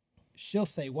Jess, she'll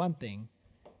say one thing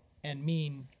and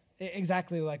mean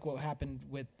exactly like what happened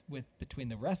with between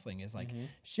the wrestling is like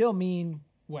she'll mean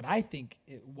what I think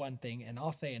one thing and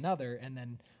I'll say another, and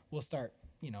then we'll start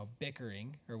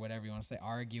bickering or whatever you want to say,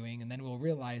 arguing, and then we'll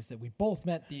realize that we both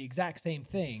meant the exact same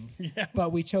thing,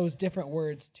 but we chose different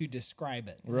words to describe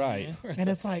it. Right. And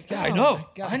it's like, I oh know. my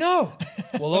God. I know.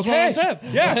 well, That's what I said.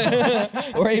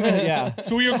 Yeah. Or even, yeah.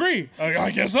 So we agree. I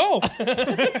guess so.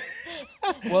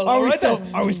 well,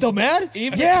 Are we still mad?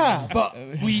 Yeah, but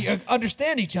we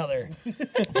understand each other.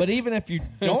 But even if you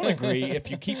don't agree,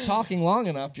 if you keep talking long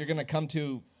enough, you're going to come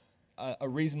to a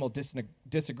reasonable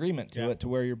disagreement to it, to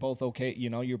where you're both okay.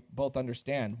 You both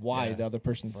understand why the other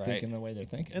person's thinking the way they're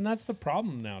thinking. And that's the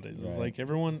problem nowadays. Is like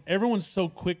everyone's so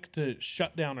quick to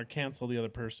shut down or cancel the other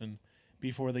person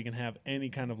before they can have any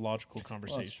kind of logical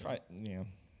conversation.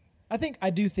 I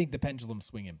do think the pendulum's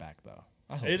swinging back though.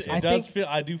 I hope It so. does feel.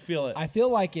 I do feel it. I feel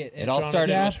like it all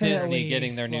started with Disney definitely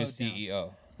getting their new slowed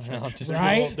down. CEO.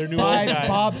 Right? Their new By old guy.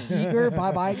 Bob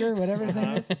Iger, whatever his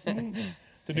name is.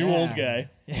 The new old guy.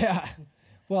 Yeah.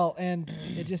 Well, and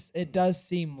it does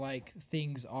seem like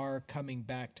things are coming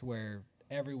back to where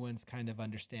everyone's kind of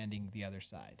understanding the other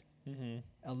side.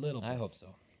 A little bit. I hope so.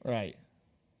 Right.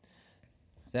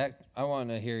 Zach, I want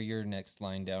to hear your next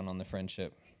line down on the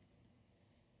friendship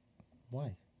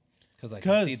Why? because I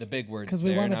can 'Cause- see the big words 'cause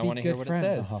we there, and wanna I be want to hear good what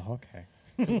friends. it says. Oh, okay.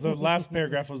 Because the last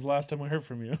paragraph was the last time we heard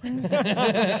from you.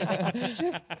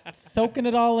 Soaking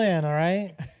it all in, all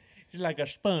right? He's like a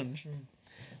sponge.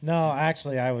 No,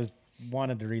 actually, I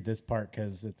wanted to read this part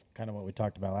because it's kind of what we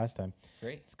talked about last time.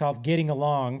 Great. It's called Getting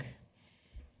Along.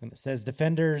 And it says,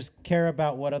 defenders care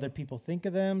about what other people think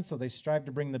of them, so they strive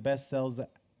to bring the best selves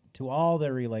to all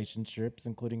their relationships,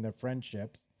 including their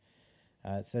friendships.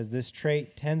 It says this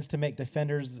trait tends to make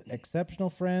defenders exceptional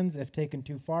friends. If taken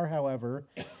too far, however,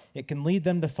 it can lead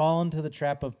them to fall into the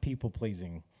trap of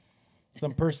people-pleasing.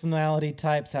 Some personality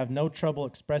types have no trouble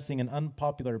expressing an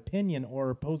unpopular opinion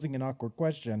or posing an awkward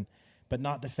question, but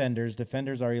not defenders.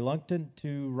 Defenders are reluctant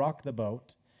to rock the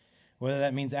boat, whether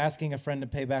that means asking a friend to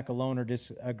pay back a loan or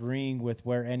disagreeing with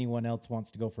where anyone else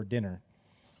wants to go for dinner.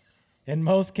 In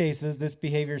most cases, this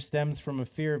behavior stems from a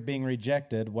fear of being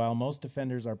rejected. While most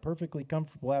offenders are perfectly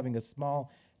comfortable having a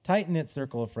small, tight-knit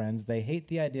circle of friends, they hate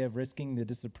the idea of risking the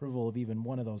disapproval of even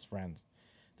one of those friends.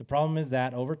 The problem is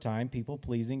that, over time,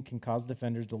 people-pleasing can cause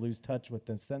defenders to lose touch with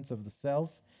the sense of the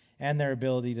self and their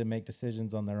ability to make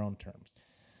decisions on their own terms.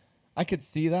 I could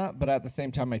see that, but at the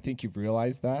same time, I think you've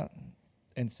realized that.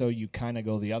 And so you kind of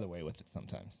go the other way with it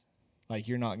sometimes. Like,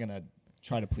 you're not going to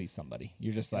try to please somebody.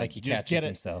 You're just like he just catches get it.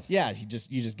 himself. Yeah, you just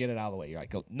get it out of the way. You're like,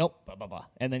 go, nope, blah, blah, blah.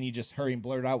 And then you just hurry and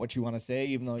blurt out what you want to say,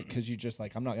 even though, because you're just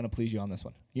like, I'm not going to please you on this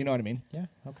one. You know what I mean? Yeah,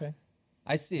 okay.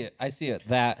 I see it.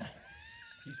 That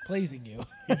He's pleasing you.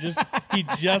 He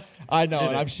just I know, did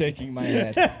and it. I'm shaking my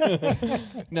head.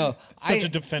 no, Such a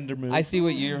defender move. I see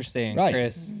what you're saying, Right.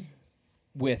 Chris.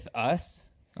 With us,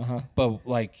 Uh-huh. but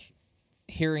like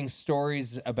hearing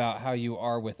stories about how you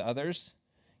are with others,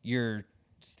 you're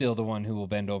still the one who will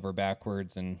bend over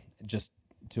backwards and just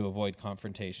to avoid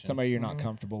confrontation. Somebody you're not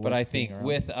comfortable with. But I being think around.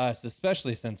 with us,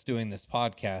 especially since doing this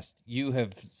podcast, you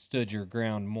have stood your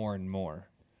ground more and more.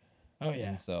 Oh yeah.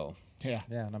 And so Yeah.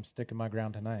 Yeah, and I'm sticking my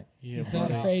ground tonight. Yeah, He's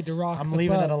not afraid to rock. I'm the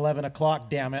leaving boat. at 11 o'clock,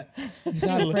 damn it. He's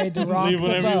not afraid to rock leave the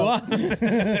whatever you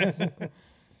boat. want.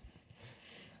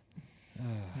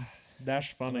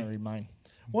 Dash I'm funny. gonna read mine.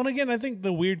 Well, and again, I think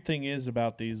the weird thing is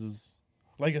about these is,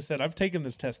 like I said, I've taken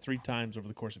this test 3 times over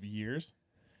the course of years.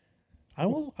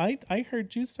 I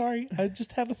heard you. Sorry, I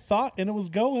just had a thought and it was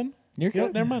going. You're Yeah,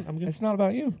 good. never mind. I'm good. It's not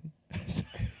about you.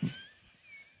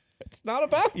 It's not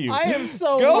about you. I am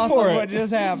so Go lost for on it. what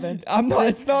just happened. I'm not.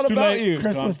 It's not too about late. you.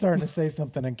 Chris gone. was starting to say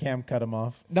something and Cam cut him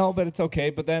off. No, but it's okay.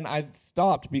 But then I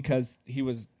stopped because he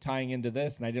was tying into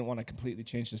this, and I didn't want to completely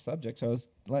change the subject, so I was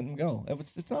letting him go.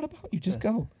 It's not about you. Just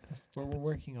go. That's what we're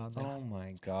working on. This. oh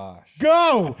my gosh.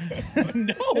 Go!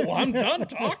 No, I'm done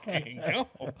talking.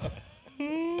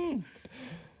 No.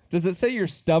 Does it say you're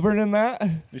stubborn in that?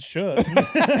 It should.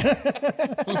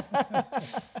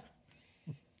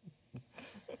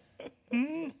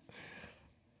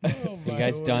 You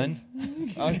guys done?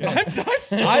 I'm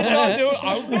not doing.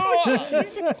 I'm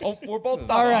not. Oh, we're both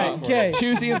All right, okay.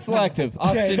 choosy and selective.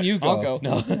 Austin, you go. I'll go.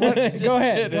 No, Go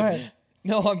ahead. Go ahead.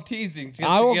 No, I'm teasing. Just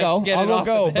I will to go. get I it will off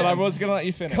go. of But I them. was gonna let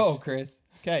you finish. Go, Chris.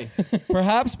 Okay.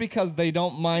 Perhaps because they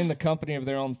don't mind the company of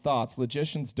their own thoughts,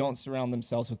 logicians don't surround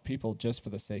themselves with people just for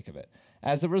the sake of it.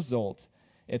 As a result,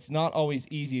 it's not always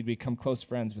easy to become close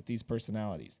friends with these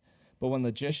personalities. But when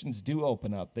logicians do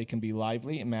open up, they can be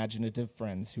lively, imaginative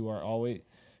friends who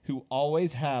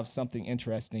always have something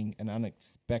interesting and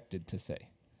unexpected to say.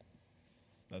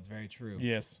 That's very true.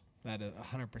 Yes. That is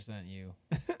 100% you.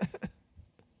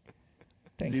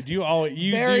 Thanks. Did you always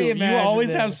you Very always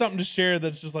imaginative. have something to share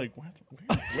that's just like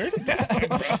where did this come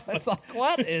from? It's like,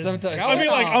 what is Sometimes I mean,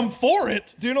 like I'm for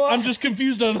it. Do you know what? I'm just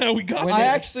confused on how we got. I this.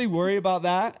 actually worry about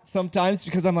that sometimes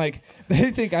because I'm like, they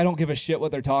think I don't give a shit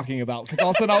what they're talking about. Because all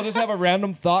of a sudden I'll just have a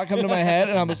random thought come to my head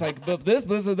and I'm just like, but this,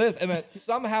 and this. And then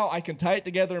somehow I can tie it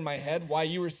together in my head why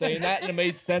you were saying that and it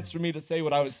made sense for me to say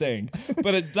what I was saying.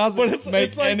 But it doesn't make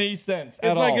it's like- any sense It's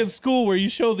at like all. in school where you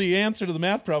show the answer to the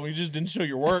math problem, you just didn't show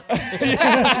your work.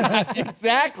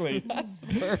 Exactly.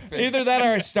 Perfect. Either that or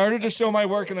I started to show my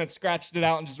work and then scratched it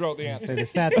out and just wrote the answer. So the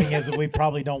sad thing is that we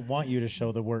probably don't want you to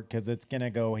show the work because it's going to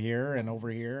go here and over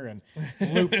here and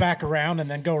loop back around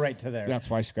and then go right to there. That's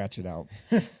why I scratch it out.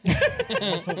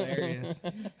 That's hilarious.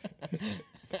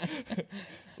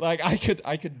 Like I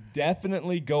could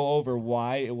definitely go over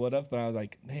why it would have, but I was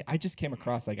like, hey, I just came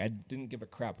across like I didn't give a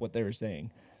crap what they were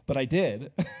saying, but I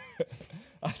did.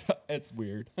 It's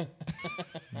weird.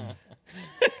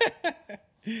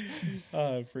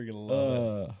 I freaking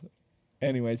love it.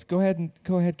 Anyways, go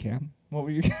ahead, Cam. What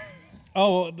were you?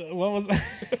 Oh, what was?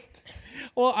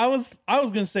 Well, I was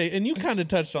gonna say, and you kind of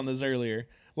touched on this earlier.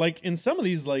 Like in some of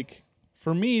these, like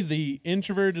for me, the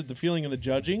introverted, the feeling, and the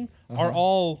judging are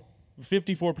all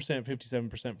 54%, 57%,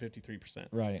 53%.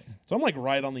 Right. So I'm like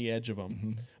right on the edge of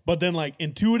them. But then like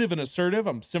intuitive and assertive,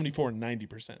 I'm 74 and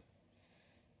 90%.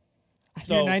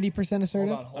 So You're 90%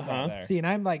 assertive? Hold on there. See, and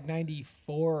I'm like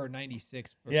 94 or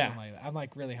 96 or Yeah. something like that. I'm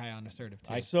like really high on assertive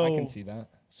too. I So- can see that.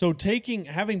 So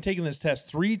having taken this test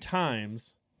 3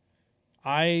 times,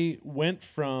 I went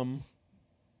from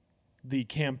the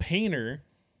campaigner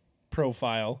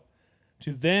profile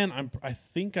to then I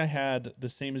think I had the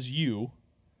same as you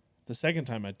the second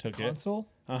time I took Console?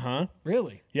 it. Uh-huh.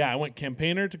 Really? Yeah, I went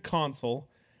campaigner to console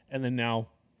and then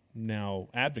now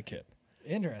advocate.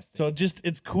 Interesting. So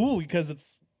it's cool because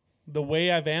it's the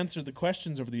way I've answered the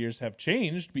questions over the years have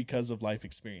changed because of life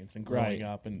experience and growing Right.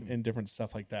 up and different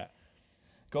stuff like that.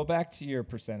 Go back to your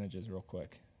percentages real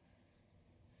quick.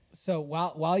 So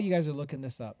while you guys are looking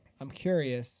this up, I'm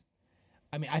curious.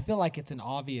 I mean, I feel like it's an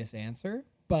obvious answer,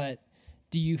 but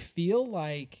do you feel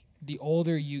like the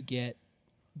older you get,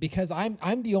 because I'm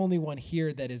the only one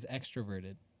here that is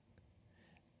extroverted.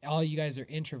 All you guys are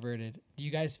introverted. Do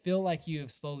you guys feel like you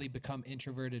have slowly become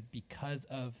introverted because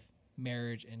of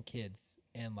marriage and kids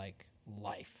and like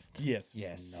life? Yes.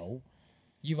 Yes. No.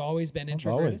 You've always been I've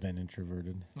introverted? always been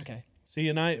introverted. Okay. See,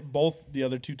 and I both the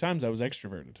other 2 times I was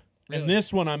extroverted. Really? And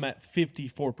this one I'm at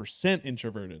 54%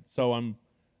 introverted. So I'm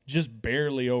just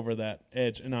barely over that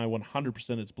edge, and I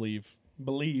 100%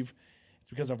 believe it's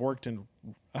because I've worked in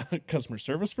customer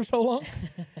service for so long.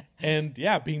 And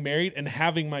yeah, being married and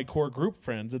having my core group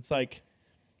friends, it's like,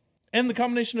 and the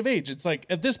combination of age, it's like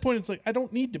at this point it's like I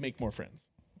don't need to make more friends.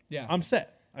 Yeah. I'm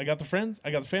set. I got the friends,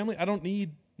 I got the family. I don't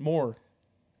need more.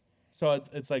 So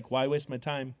it's like, why waste my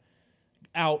time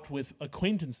out with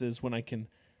acquaintances when I can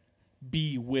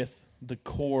be with the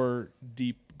core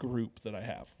deep group that I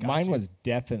have? Mine was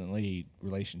definitely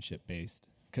relationship based.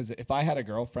 Because if I had a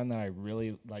girlfriend that I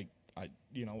really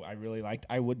really liked,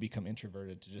 I would become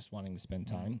introverted to just wanting to spend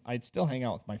time. I'd still hang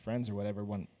out with my friends or whatever,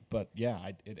 but yeah,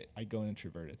 I'd go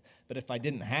introverted. But if I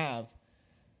didn't have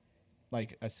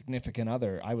like a significant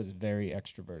other, I was very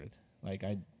extroverted. Like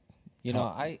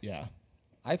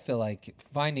I feel like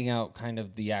finding out kind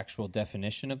of the actual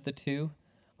definition of the two,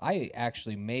 I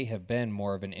actually may have been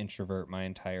more of an introvert my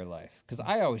entire life. Because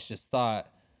I always just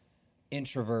thought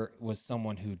introvert was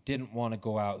someone who didn't want to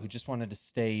go out, who just wanted to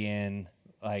stay in,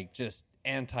 like just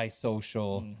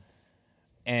antisocial.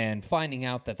 And finding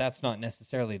out that that's not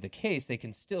necessarily the case, they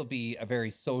can still be a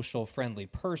very social, friendly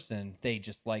person. They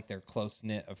just like their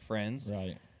close-knit of friends.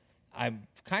 right. I'm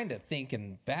kind of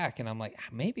thinking back, and I'm like,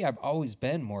 maybe I've always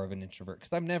been more of an introvert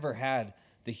because I've never had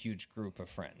the huge group of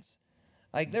friends.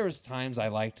 Like there was times I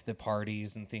liked the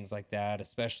parties and things like that,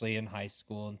 especially in high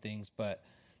school and things. But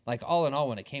like all in all,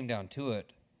 when it came down to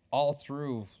it, all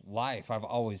through life, I've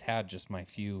always had just my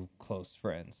few close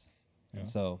friends. And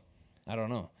so I don't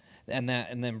know. And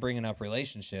then bringing up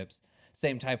relationships,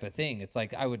 same type of thing. It's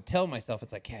like I would tell myself,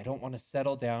 it's like, hey, I don't want to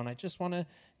settle down. I just want to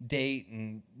date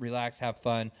and relax, have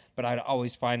fun. But I'd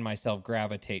always find myself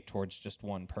gravitate towards just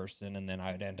one person, and then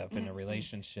I would end up in a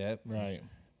relationship. Right.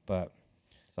 But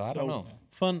so I don't know.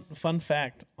 Fun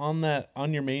fact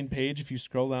on your main page, if you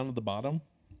scroll down to the bottom,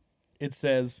 it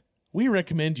says, "We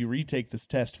recommend you retake this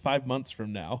test 5 months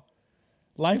from now.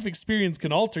 Life experience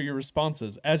can alter your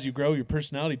responses. As you grow, your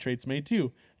personality traits may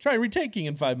too. Try retaking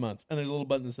in 5 months." And there's a little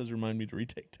button that says, "Remind me to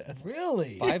retake test."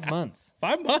 Really? 5 months.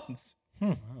 5 months.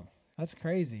 That's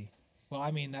crazy. Well,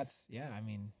 I mean,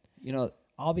 You know,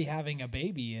 I'll be having a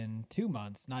baby in 2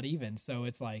 months, not even. So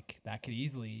it's like that could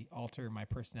easily alter my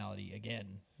personality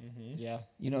again. Yeah.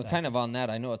 kind of on that,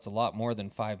 I know it's a lot more than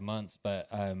 5 months, but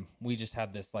we just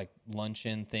had this like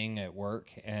luncheon thing at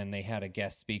work, and they had a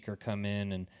guest speaker come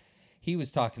in, and he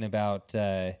was talking about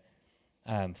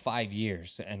 5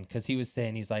 years. And because he was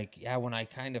saying, he's like, yeah, when I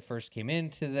kind of first came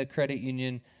into the credit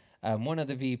union, one of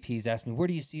the VPs asked me, where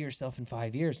do you see yourself in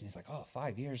 5 years? And he's like,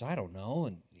 5 years, I don't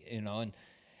know.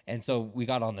 And so we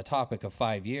got on the topic of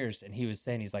 5 years, and he was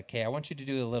saying, he's like, okay, I want you to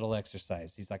do a little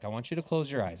exercise. He's like, I want you to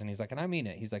close your eyes. And he's like, and I mean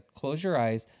it. He's like, close your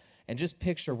eyes and just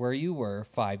picture where you were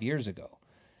 5 years ago.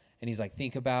 And he's like,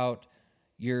 think about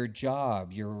your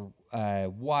job, your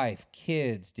wife,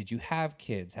 kids. Did you have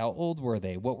kids? How old were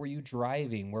they? What were you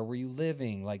driving? Where were you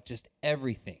living? Like just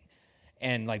everything.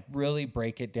 And like really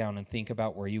break it down and think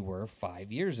about where you were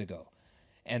 5 years ago.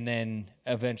 And then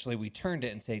eventually we turned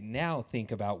it and say, now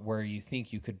think about where you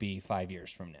think you could be 5 years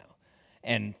from now.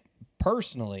 And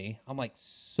personally, I'm like,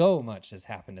 so much has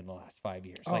happened in the last 5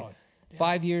 years.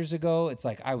 5 years ago, it's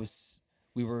like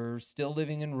we were still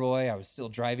living in Roy. I was still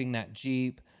driving that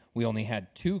Jeep. We only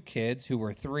had 2 kids who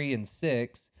were 3 and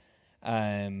 6.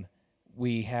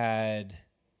 We had,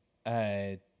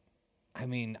 I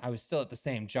was still at the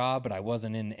same job, but I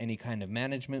wasn't in any kind of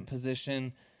management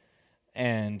position.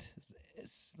 And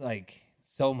it's like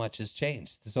so much has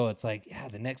changed. So it's like, yeah,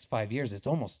 the next 5 years, it's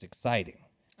almost exciting.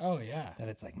 Oh, yeah. That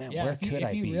it's like, man, Yeah, where if you, could if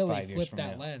I you be really 5 years flip from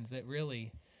that now? lens, it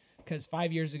really, because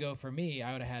 5 years ago for me,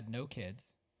 I would have had no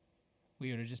kids.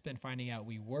 We would have just been finding out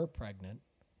we were pregnant.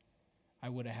 I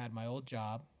would have had my old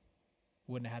job.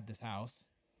 Wouldn't have had this house.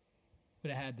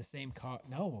 Would have had the same car.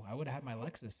 No, I would have had my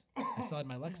Lexus. I still had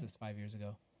my Lexus 5 years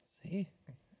ago. See?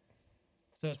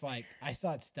 So it's like I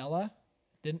still had Stella.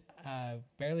 Didn't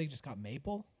barely just got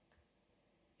Maple.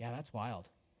 Yeah, that's wild.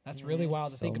 That's really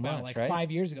wild to so think about. much, Like right?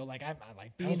 5 years ago, like I'm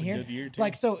like being was a here. good year, too.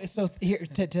 Like so here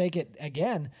to take it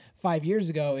again. 5 years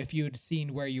ago, if you'd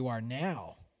seen where you are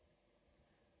now,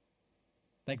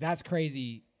 like that's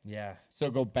crazy. Yeah. So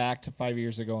go back to 5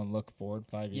 years ago and look forward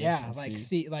 5 years. Yeah, and like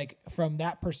see. see, like from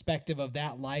that perspective of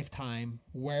that lifetime,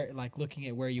 where like looking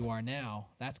at where you are now,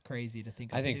 that's crazy to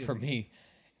think of. I think too. for me,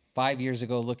 5 years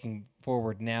ago, looking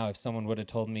forward now, if someone would have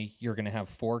told me you're going to have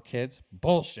 4 kids,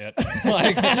 bullshit.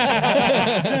 Like,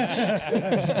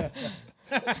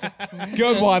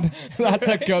 Good one. That's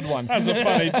a good one. That's a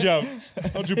funny joke.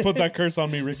 Don't you put that curse on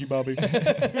me, Ricky Bobby. Gosh,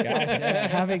 yeah,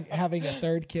 having a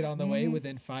third kid on the way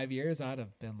within 5 years, I'd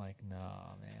have been like, no,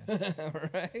 man.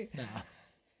 right? Nah.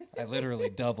 I literally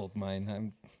doubled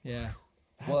mine. Yeah.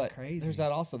 That's Well, crazy. There's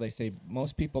that also. They say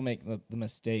most people make the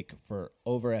mistake for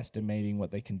overestimating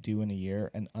what they can do in a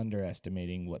year and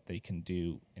underestimating what they can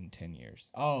do in 10 years.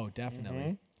 Oh,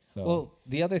 definitely. So Well,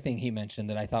 the other thing he mentioned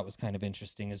that I thought was kind of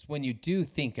interesting is when you do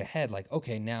think ahead, like,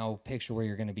 okay, now picture where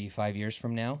you're going to be 5 years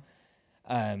from now.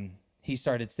 He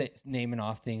started naming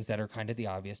off things that are kind of the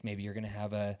obvious. Maybe you're going to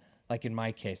have like in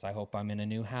my case, I hope I'm in a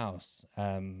new house,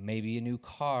 maybe a new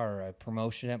car, a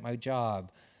promotion at my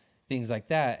job, things like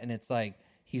that. And it's like,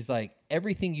 he's like,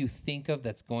 everything you think of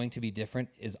that's going to be different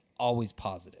is always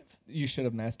positive. you should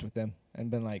have messed with them and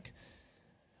been like,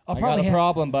 I'll I got probably a have,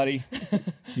 problem, buddy.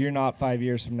 You're not 5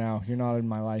 years from now. You're not in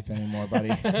my life anymore,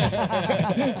 buddy.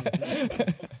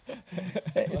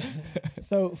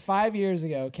 So 5 years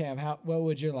ago, Cam, what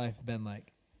would your life have been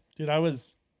like? Dude, I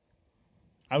was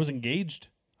engaged.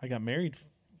 I got married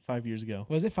 5 years ago.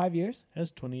 Was it 5 years? That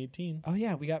was 2018. Oh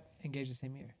yeah, we got engaged the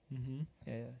same year. Mm-hmm.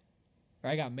 Yeah. Or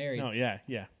I got married. No, yeah.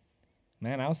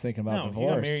 Man, I was thinking about No, you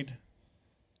divorce. got married.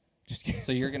 Just kidding.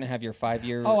 So you're going to have your 5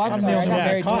 year. Oh, I'm sorry. I got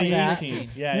married 2018.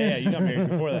 Yeah. You got married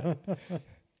before that.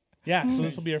 Yeah, so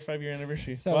this will be our 5-year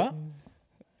anniversary. So What?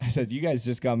 I said, you guys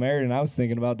just got married, and I was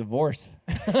thinking about divorce.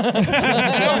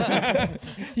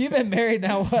 you've been married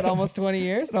now, what, almost 20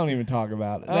 years? Don't even talk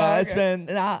about it. Oh, No, it's okay.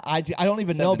 been, I don't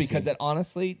even know 17. because it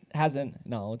honestly hasn't.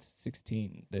 No, it's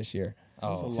 16 this year.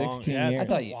 Oh, It's a long- 16 yeah, it's years. I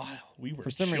thought been a you- while. We were for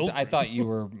some reason, children. I thought you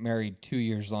were married 2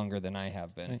 years longer than I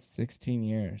have been. 16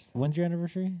 years. When's your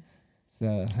anniversary?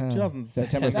 So, September 30th.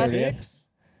 2006. See,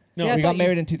 No, I we thought got you-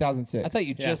 married in 2006. I thought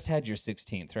you Yeah. just had your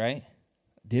 16th, right?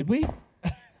 Did we?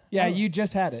 Yeah, you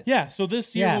just had it. Yeah, so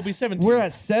this year Yeah. will be 17. We're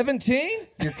at 17?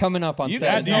 You're coming up on You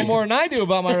 17. guys know more than I do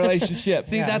about my relationship.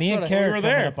 See, yeah, that's me what and I- Kara we were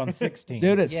coming there. up on 16.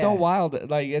 Dude, it's so Yeah. wild.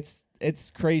 Like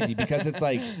it's crazy because it's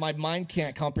like my mind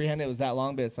can't comprehend it was that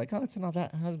long, but it's like, oh, it's not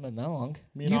that hasn't been that long.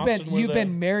 Me and You've Austin were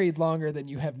been the- married longer than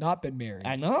you have not been married.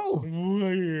 I know.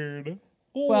 Weird.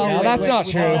 Well, No, wait, that's wait, not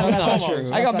wait, true. no, That's that's not not true. true.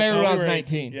 I got That's married No, when I we was were-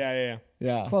 19. Yeah.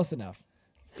 Yeah. Close enough.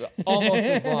 Almost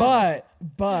as long.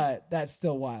 But that's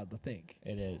still wild to think.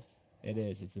 It is. It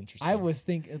is. It's interesting. I was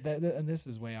thinking that, and this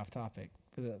is way off topic.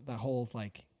 The whole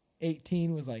like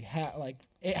 18 was like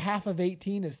half of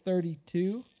 18 is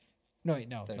 32. No, wait,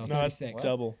 no, No, that's 36.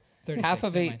 double. 36, Half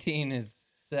of never mind. 18 is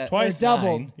set. Twice Or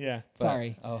double. 9, Yeah. but-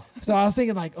 Sorry. Oh, So I was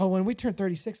thinking like, oh, when we turn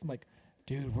 36, I'm like,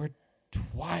 dude, we're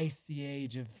twice the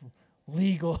age of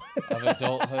legal. of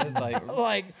adulthood.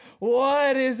 Like,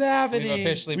 what is happening? We've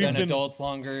officially We've been been- adults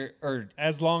longer, or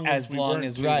As long as we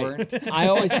weren't. we Right. weren't. I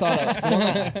always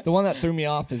thought the one that threw me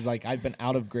off is like I've been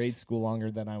out of grade school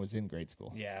longer than I was in grade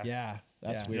school. Yeah. Yeah.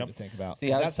 That's yeah. weird Yep. to think about. See,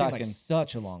 'Cause I that was seemed like talking-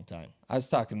 such a long time. I was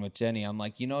talking with Jenny. I'm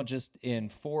like, just in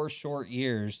 4 short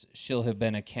years, she'll have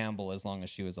been a Campbell as long as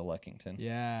she was a Leckington.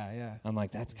 Yeah, yeah. I'm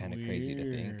like, that's kind of crazy to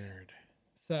think. Weird.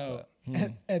 So,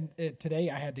 today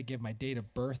I had to give my date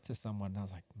of birth to someone, and I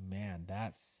was like, man,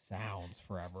 that sounds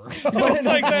forever. It's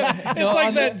like that. It's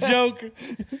like that joke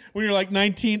when you're like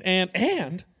 19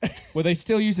 and Were they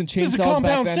still using this is a chainsaws back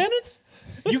compound then? sentence.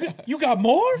 You got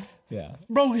more, Yeah.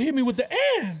 bro? Hit me with the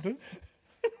and.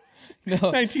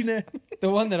 No, 19 and. the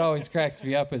one that always cracks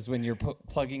me up is when you're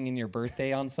plugging in your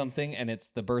birthday on something, and it's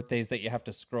the birthdays that you have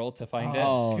to scroll to find it.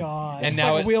 Oh, God. And It's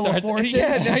now like it a Wheel starts. of Fortune.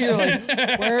 Yeah, now you're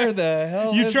like, where the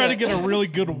hell? You is try that? to get a really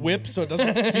good whip so it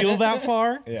doesn't feel that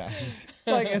far. yeah.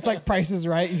 it's like Price is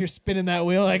Right. And you're spinning that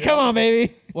wheel, like, come on,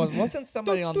 baby. Wasn't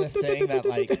somebody on this saying that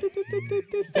like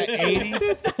the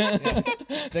 80s,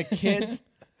 the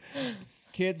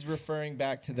kids referring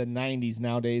back to the 90s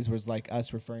nowadays was like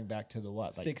us referring back to the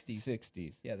what? Like 60s.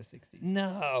 60s. Yeah, the 60s.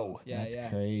 No. Yeah, That's yeah.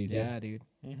 crazy. Yeah, dude.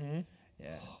 Mm-hmm.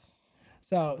 Yeah.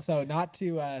 So not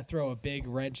to throw a big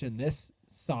wrench in this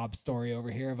sob story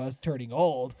over here of us turning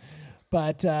old,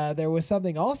 but there was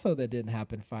something also that didn't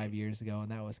happen 5 years ago,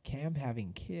 and that was Cam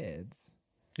having kids.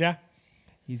 Yeah.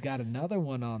 He's got another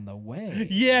one on the way.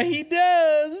 Yeah, he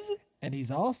does. And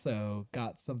he's also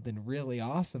got something really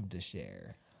awesome to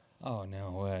share. Oh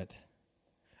no, what?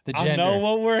 The I gender. know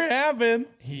what we're having.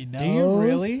 He knows. Do you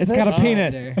really? It's got a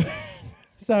penis. gender.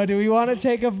 So do we want to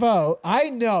take a vote? I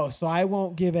know, so I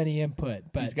won't give any input,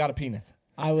 but He's got a penis.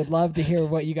 I would love to hear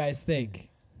what you guys think.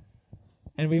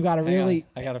 And we've got to Hang on. really,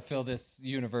 I gotta fill this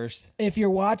universe. if you're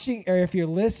watching or if you're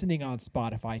listening on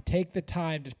Spotify, take the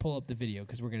time to pull up the video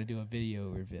because we're going to do a video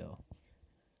reveal.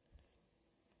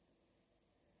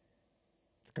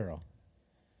 It's a girl.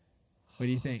 What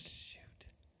do you think? Shoot,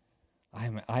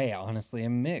 I honestly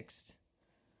am mixed.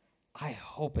 I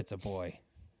hope it's a boy.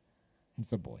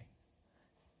 It's a boy.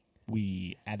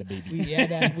 We add a baby. We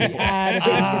add a baby.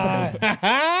 It's a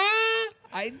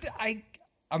boy.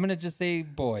 I'm gonna just say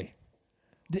boy.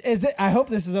 Is it? I hope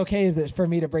this is okay for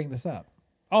me to bring this up.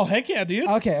 Oh heck yeah, dude!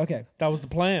 Okay. That was the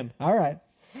plan. All right.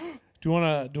 Do you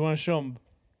wanna show them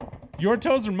your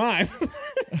toes or mine?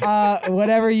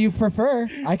 Whatever you prefer.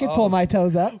 I can pull my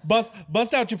toes up.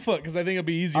 Bust out your foot because I think it'll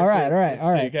be easier. All right, for- all right, let's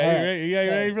all see, right, Okay, all you right. ready? You guys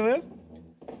ready for this?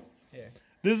 Yeah.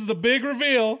 This is the big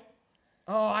reveal.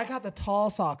 Oh, I got the tall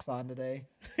socks on today.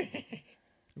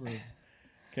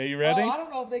 Okay, you ready? Oh, I don't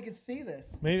know if they can see this.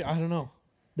 Maybe I don't know.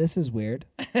 This is weird.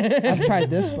 I've tried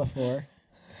this before.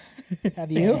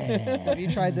 Have you? Have you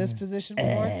tried this position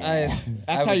before?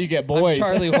 That's how you get boys. I'm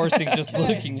Charlie horsing just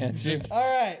looking at you. All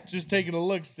right. Just taking a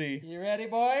look. See. You ready,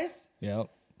 boys? Yep.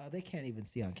 Oh, they can't even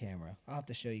see on camera. I'll have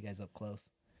to show you guys up close.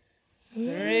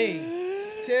 3,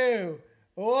 2,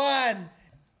 1.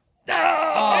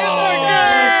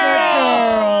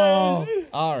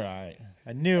 All right.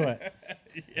 I knew it.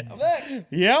 Look,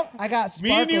 Yep. I got Me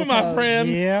sparkle and you, my toes. friend.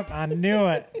 Yep, I knew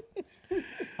it.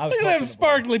 I was Look at them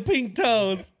sparkly pink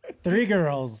toes. 3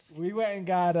 girls. We went and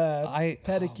got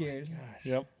pedicures.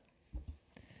 Yep.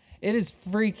 It is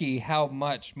freaky how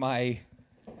much I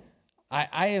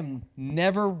am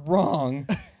never wrong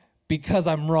because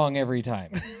I'm wrong every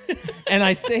time. And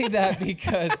I say that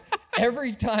because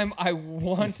every time I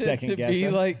want it second to be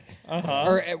guessing. like,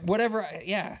 or whatever,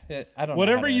 I don't know.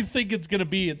 Whatever how to- you think it's gonna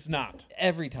be, it's not.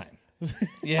 every time.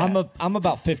 Yeah. I'm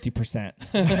about 50%.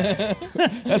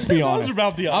 Let's be Those honest. are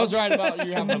about the I was odds. right about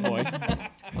you having a boy.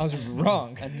 I was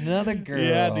wrong. Another girl.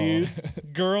 Yeah, dude.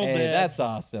 Girl Hey, dance that's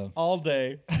awesome. all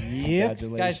day, Yep.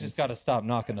 Guys just got to stop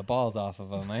knocking the balls off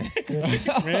of them. man.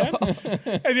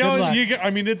 And you know, luck. I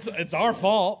mean, it's our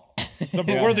fault, but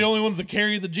we're the only ones that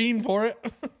carry the gene for it.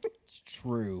 It's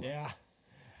true. Yeah.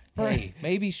 Hey,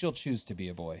 maybe she'll choose to be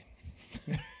a boy.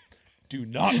 Do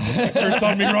not put that curse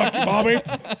on me, Rocky Bobby.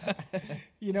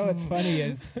 You know what's funny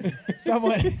is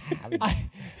someone.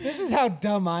 This is how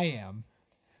dumb I am.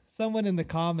 Someone in the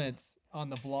comments on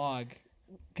the vlog,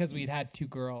 because we'd had 2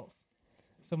 girls.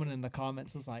 Someone in the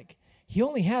comments was like, "He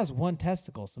only has 1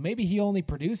 testicle, so maybe he only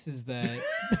produces the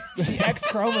X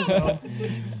chromosome,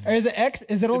 or is it X?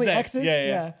 Is it only It's X, X's?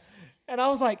 yeah. And I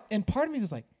was like, and part of me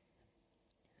was like,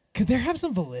 could there have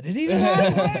some validity to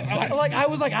that? I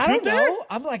was like, I don't know.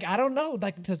 I'm like, I don't know.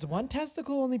 Like, does 1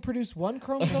 testicle only produce 1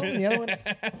 chromosome and the other one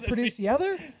produce the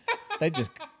other? They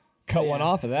just cut one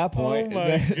off at that Oh point.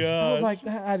 my god! I was like,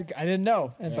 I didn't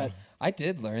know. But I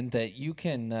did learn that you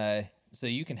can, so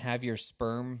you can have your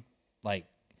sperm like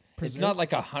it's not like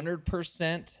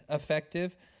 100%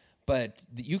 effective, but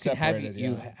you can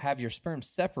Separated, have your sperm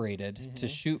separated to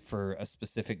shoot for a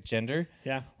specific gender.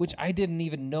 Yeah. Which I didn't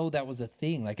even know that was a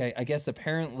thing. Like I guess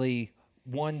apparently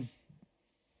one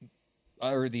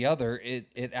or the other,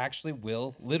 it actually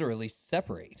will literally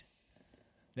separate.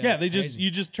 yeah,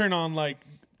 you just turn on like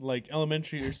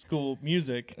elementary school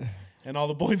music, and all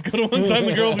the boys go to one side and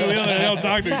the girls go to the other, and they don't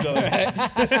talk to each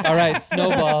other. All right,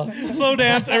 snowball. Slow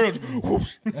dance, everyone's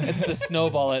whoosh. It's the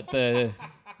snowball at the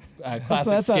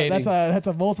classic skating. That's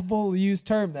a multiple use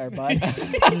term there, bud.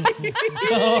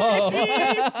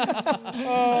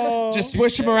 Just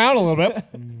switch them around a little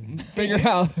bit. Figure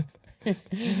out. All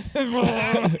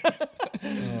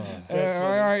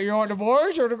right, you want the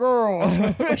boys or the girls?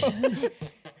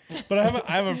 But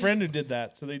I have a friend who did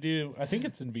that. So they do, I think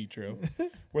it's in vitro,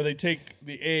 where they take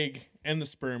the egg and the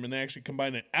sperm and they actually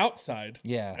combine it outside.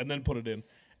 Yeah. And then put it in.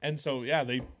 And so yeah,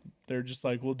 they're just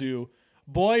like, we'll do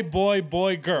boy, boy,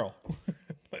 boy, girl,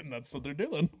 and that's what they're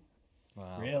doing.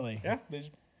 Wow. really? Yeah, they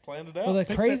just planned it out. Well,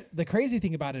 the crazy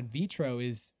thing about in vitro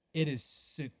is it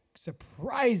is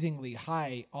surprisingly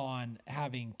high on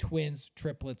having twins,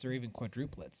 triplets, or even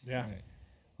quadruplets. Yeah.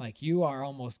 Like you are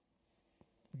almost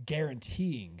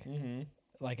guaranteeing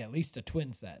like at least a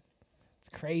twin set. It's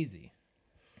crazy.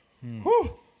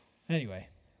 Anyway,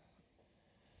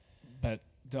 But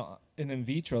in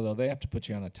vitro, though, they have to put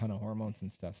you on a ton of hormones and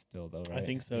stuff still, though, right? I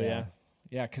think so, yeah.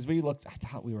 Yeah, because I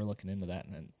thought we were looking into that.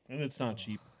 And then, And it's not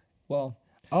cheap. well,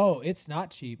 it's not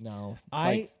cheap. no. It's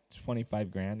I- like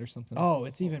 25 grand or something. Oh,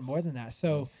 it's even more than that.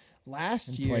 So last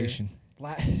Inflation.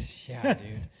 year, yeah,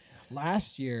 dude.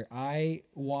 Last year, I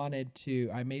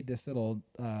made this little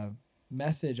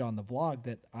message on the vlog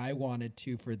that I wanted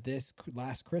to, for this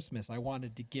last Christmas, I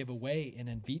wanted to give away an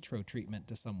in vitro treatment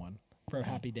to someone for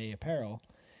Happy Day Apparel.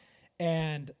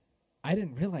 And I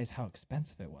didn't realize how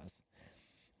expensive it was.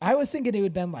 I was thinking it would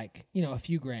have been like, a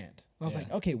few grand. I was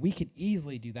like, okay, we could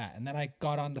easily do that. And then I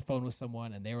got on the phone with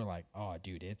someone and they were like, oh,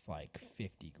 dude, it's like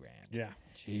 50 grand. Yeah.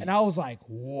 And I was like,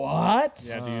 what?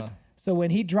 Yeah, dude. So when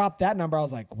he dropped that number, I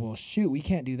was like, well, shoot, we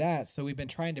can't do that. So we've been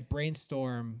trying to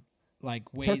brainstorm like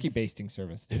ways. Turkey basting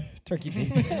service. Dude. Turkey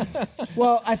basting.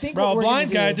 Well, I think Bro, what a we're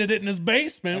blind gonna guy do- did it in his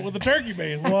basement with a turkey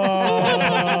base.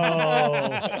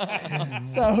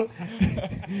 So,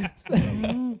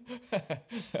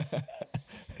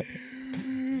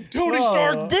 Tony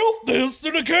Stark built this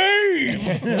in a cave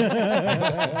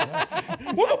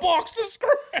with a box of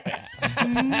scraps.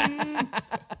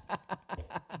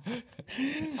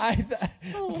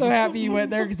 I'm so happy you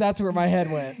went there because that's where my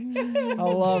head went. I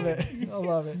love it. I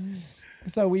love it.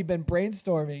 So we've been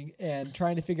brainstorming and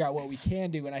trying to figure out what we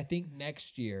can do. And I think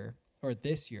next year, or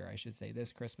this year, I should say,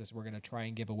 this Christmas, we're going to try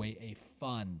and give away a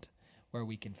fund where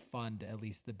we can fund at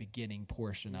least the beginning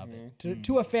portion of it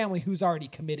to a family who's already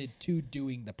committed to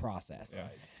doing the process. Right.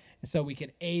 And so we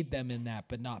can aid them in that,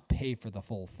 but not pay for the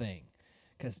full thing.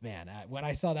 Because, man, when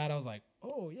I saw that, I was like,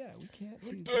 oh, yeah, we can't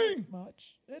do that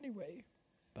much anyway.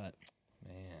 But,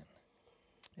 man.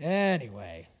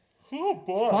 Anyway. Oh,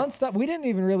 boy. Fun stuff. We didn't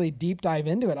even really deep dive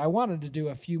into it. I wanted to do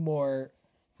a few more.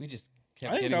 We just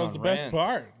kept I think getting that was on the best rants.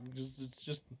 part. It's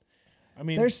just, I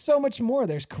mean, There's so much more.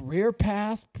 There's career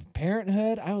paths,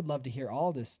 parenthood. I would love to hear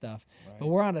all this stuff. Right. But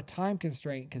we're on a time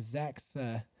constraint because Zach's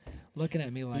looking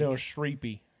at me like little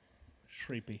shreepy.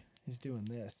 he's doing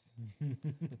this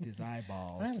with his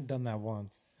eyeballs. I haven't done that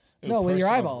once. No, with your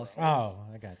eyeballs. Oh,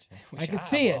 I got you. I can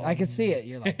see it. I can see it.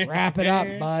 You're like, wrap it up,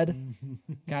 bud.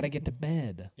 Got to get to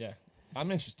bed. Yeah.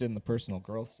 I'm interested in the personal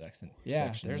growth section. Yeah,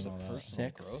 section There's a and all that. personal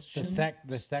growth.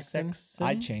 The section.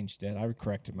 I changed it. I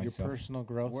corrected Your myself. personal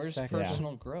growth. Where's section.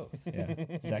 personal growth? Yeah.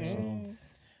 Section.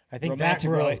 I think Romantic, that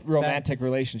growth, romantic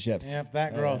relationships. Yep,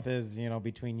 that growth is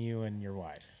between you and your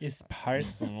wife. It's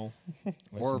personal.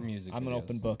 Or music I'm an videos.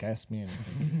 open book. Ask me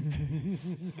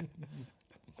anything.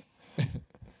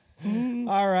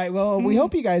 All right. Well, we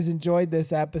hope you guys enjoyed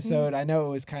this episode. I know it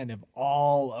was kind of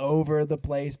all over the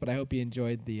place, but I hope you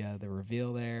enjoyed the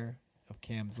reveal there of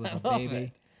Cam's little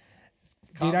baby.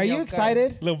 Dude, are you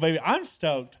excited? Little baby, I'm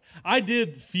stoked. I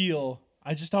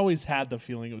just always had the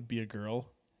feeling it would be a girl,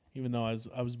 even though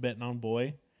I was betting on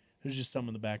boy. There's just something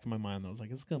in the back of my mind that was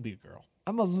like, it's gonna be a girl.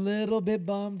 I'm a little bit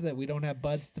bummed that we don't have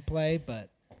buds to play, but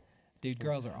dude,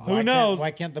 girls are awesome. Who knows?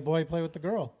 Why can't the boy play with the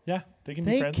girl? Yeah, they can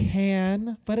be They friends.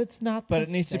 can, but it's not. But the it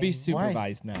needs to be same.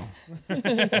 supervised now.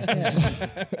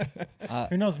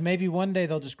 Who knows? Maybe one day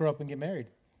they'll just grow up and get married.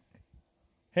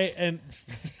 Hey, and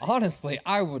Honestly,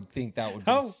 I would think that would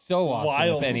be How so awesome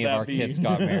wild if any would of that our be? kids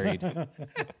got married.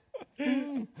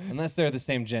 Unless they're the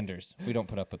same genders. We don't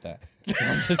put up with that.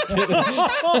 I'm just kidding.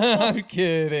 I'm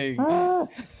kidding. Oh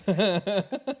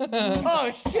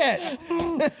shit!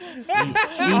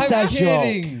 I'm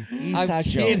kidding. I'm a joke.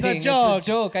 kidding. it's a It's joke. a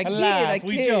joke. I kid. laugh. I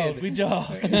kid. We joke.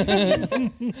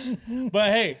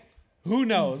 But hey, who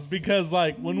knows? Because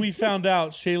like when we found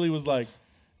out, Shaylee was like,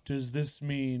 "Does this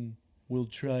mean we'll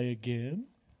try again?"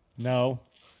 No.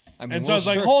 I mean, And so I was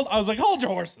like, hold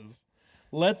your horses.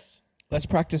 Let's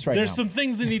practice right There's now. some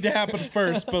things that need to happen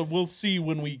first, but we'll see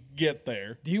when we get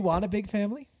there. Do you want a big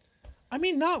family? I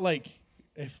mean, not like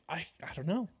if I don't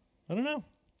know.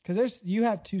 Because you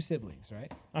have 2 siblings,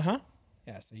 right? Uh-huh.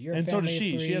 Yeah. So you're. And a so does family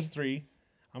she. of 3. She has 3.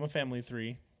 I'm a family of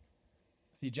 3.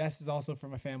 See, Jess is also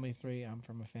from a family of 3. I'm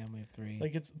from a family of 3.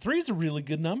 Like 3's a really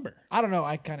good number. I don't know.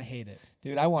 I kind of hate it.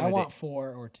 Dude, I wanted I want it.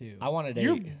 4 or 2. I wanted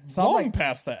You're 8. So I'm long like-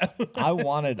 past that. I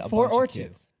wanted a 4 bunch or of 2.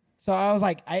 kids. So I was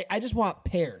like, I just want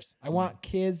pairs. I want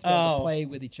kids to be able Oh. to play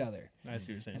with each other. I see what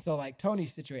you're saying. And so like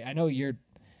Tony's situation, I know you're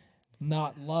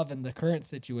not loving the current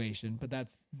situation, but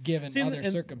that's given See, other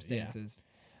and- circumstances.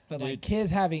 But like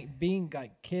kids being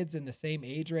like kids in the same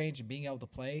age range and being able to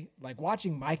play, like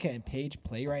watching Micah and Paige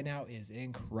play right now is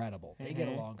incredible. They get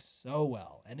along so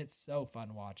well, and it's so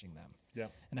fun watching them. Yeah.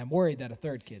 And I'm worried that a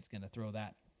third kid's gonna throw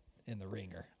that in the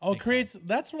ringer. Oh, it big time. creates.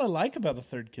 That's what I like about the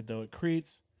third kid, though. It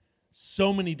creates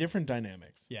so many different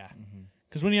dynamics. Yeah.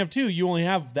 Because when you have 2, you only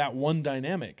have that one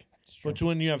dynamic. But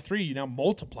when you have 3, you now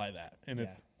multiply that, and Yeah.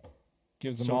 it's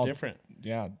Gives them so all different.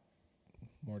 Yeah,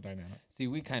 more dynamic. See,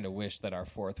 we kind of wish that our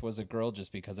 4th was a girl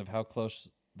just because of how close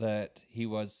that he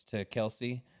was to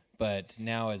Kelsey. But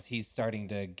now as he's starting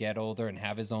to get older and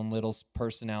have his own little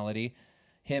personality,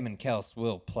 him and Kels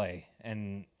will play.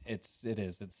 And it's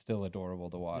still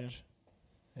adorable to watch.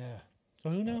 Yeah.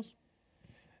 So who knows?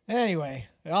 Anyway,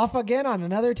 off again on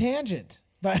another tangent.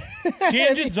 But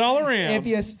Tangents all around. If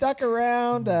you stuck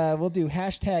around, we'll do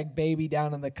 #baby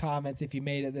down in the comments if you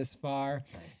made it this far.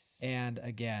 Nice. And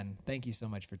again, thank you so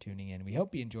much for tuning in. We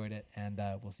hope you enjoyed it, and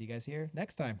we'll see you guys here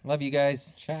next time. Love you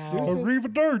guys. Ciao. Deuces.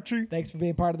 Arrivederci. Thanks for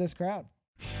being part of this crowd.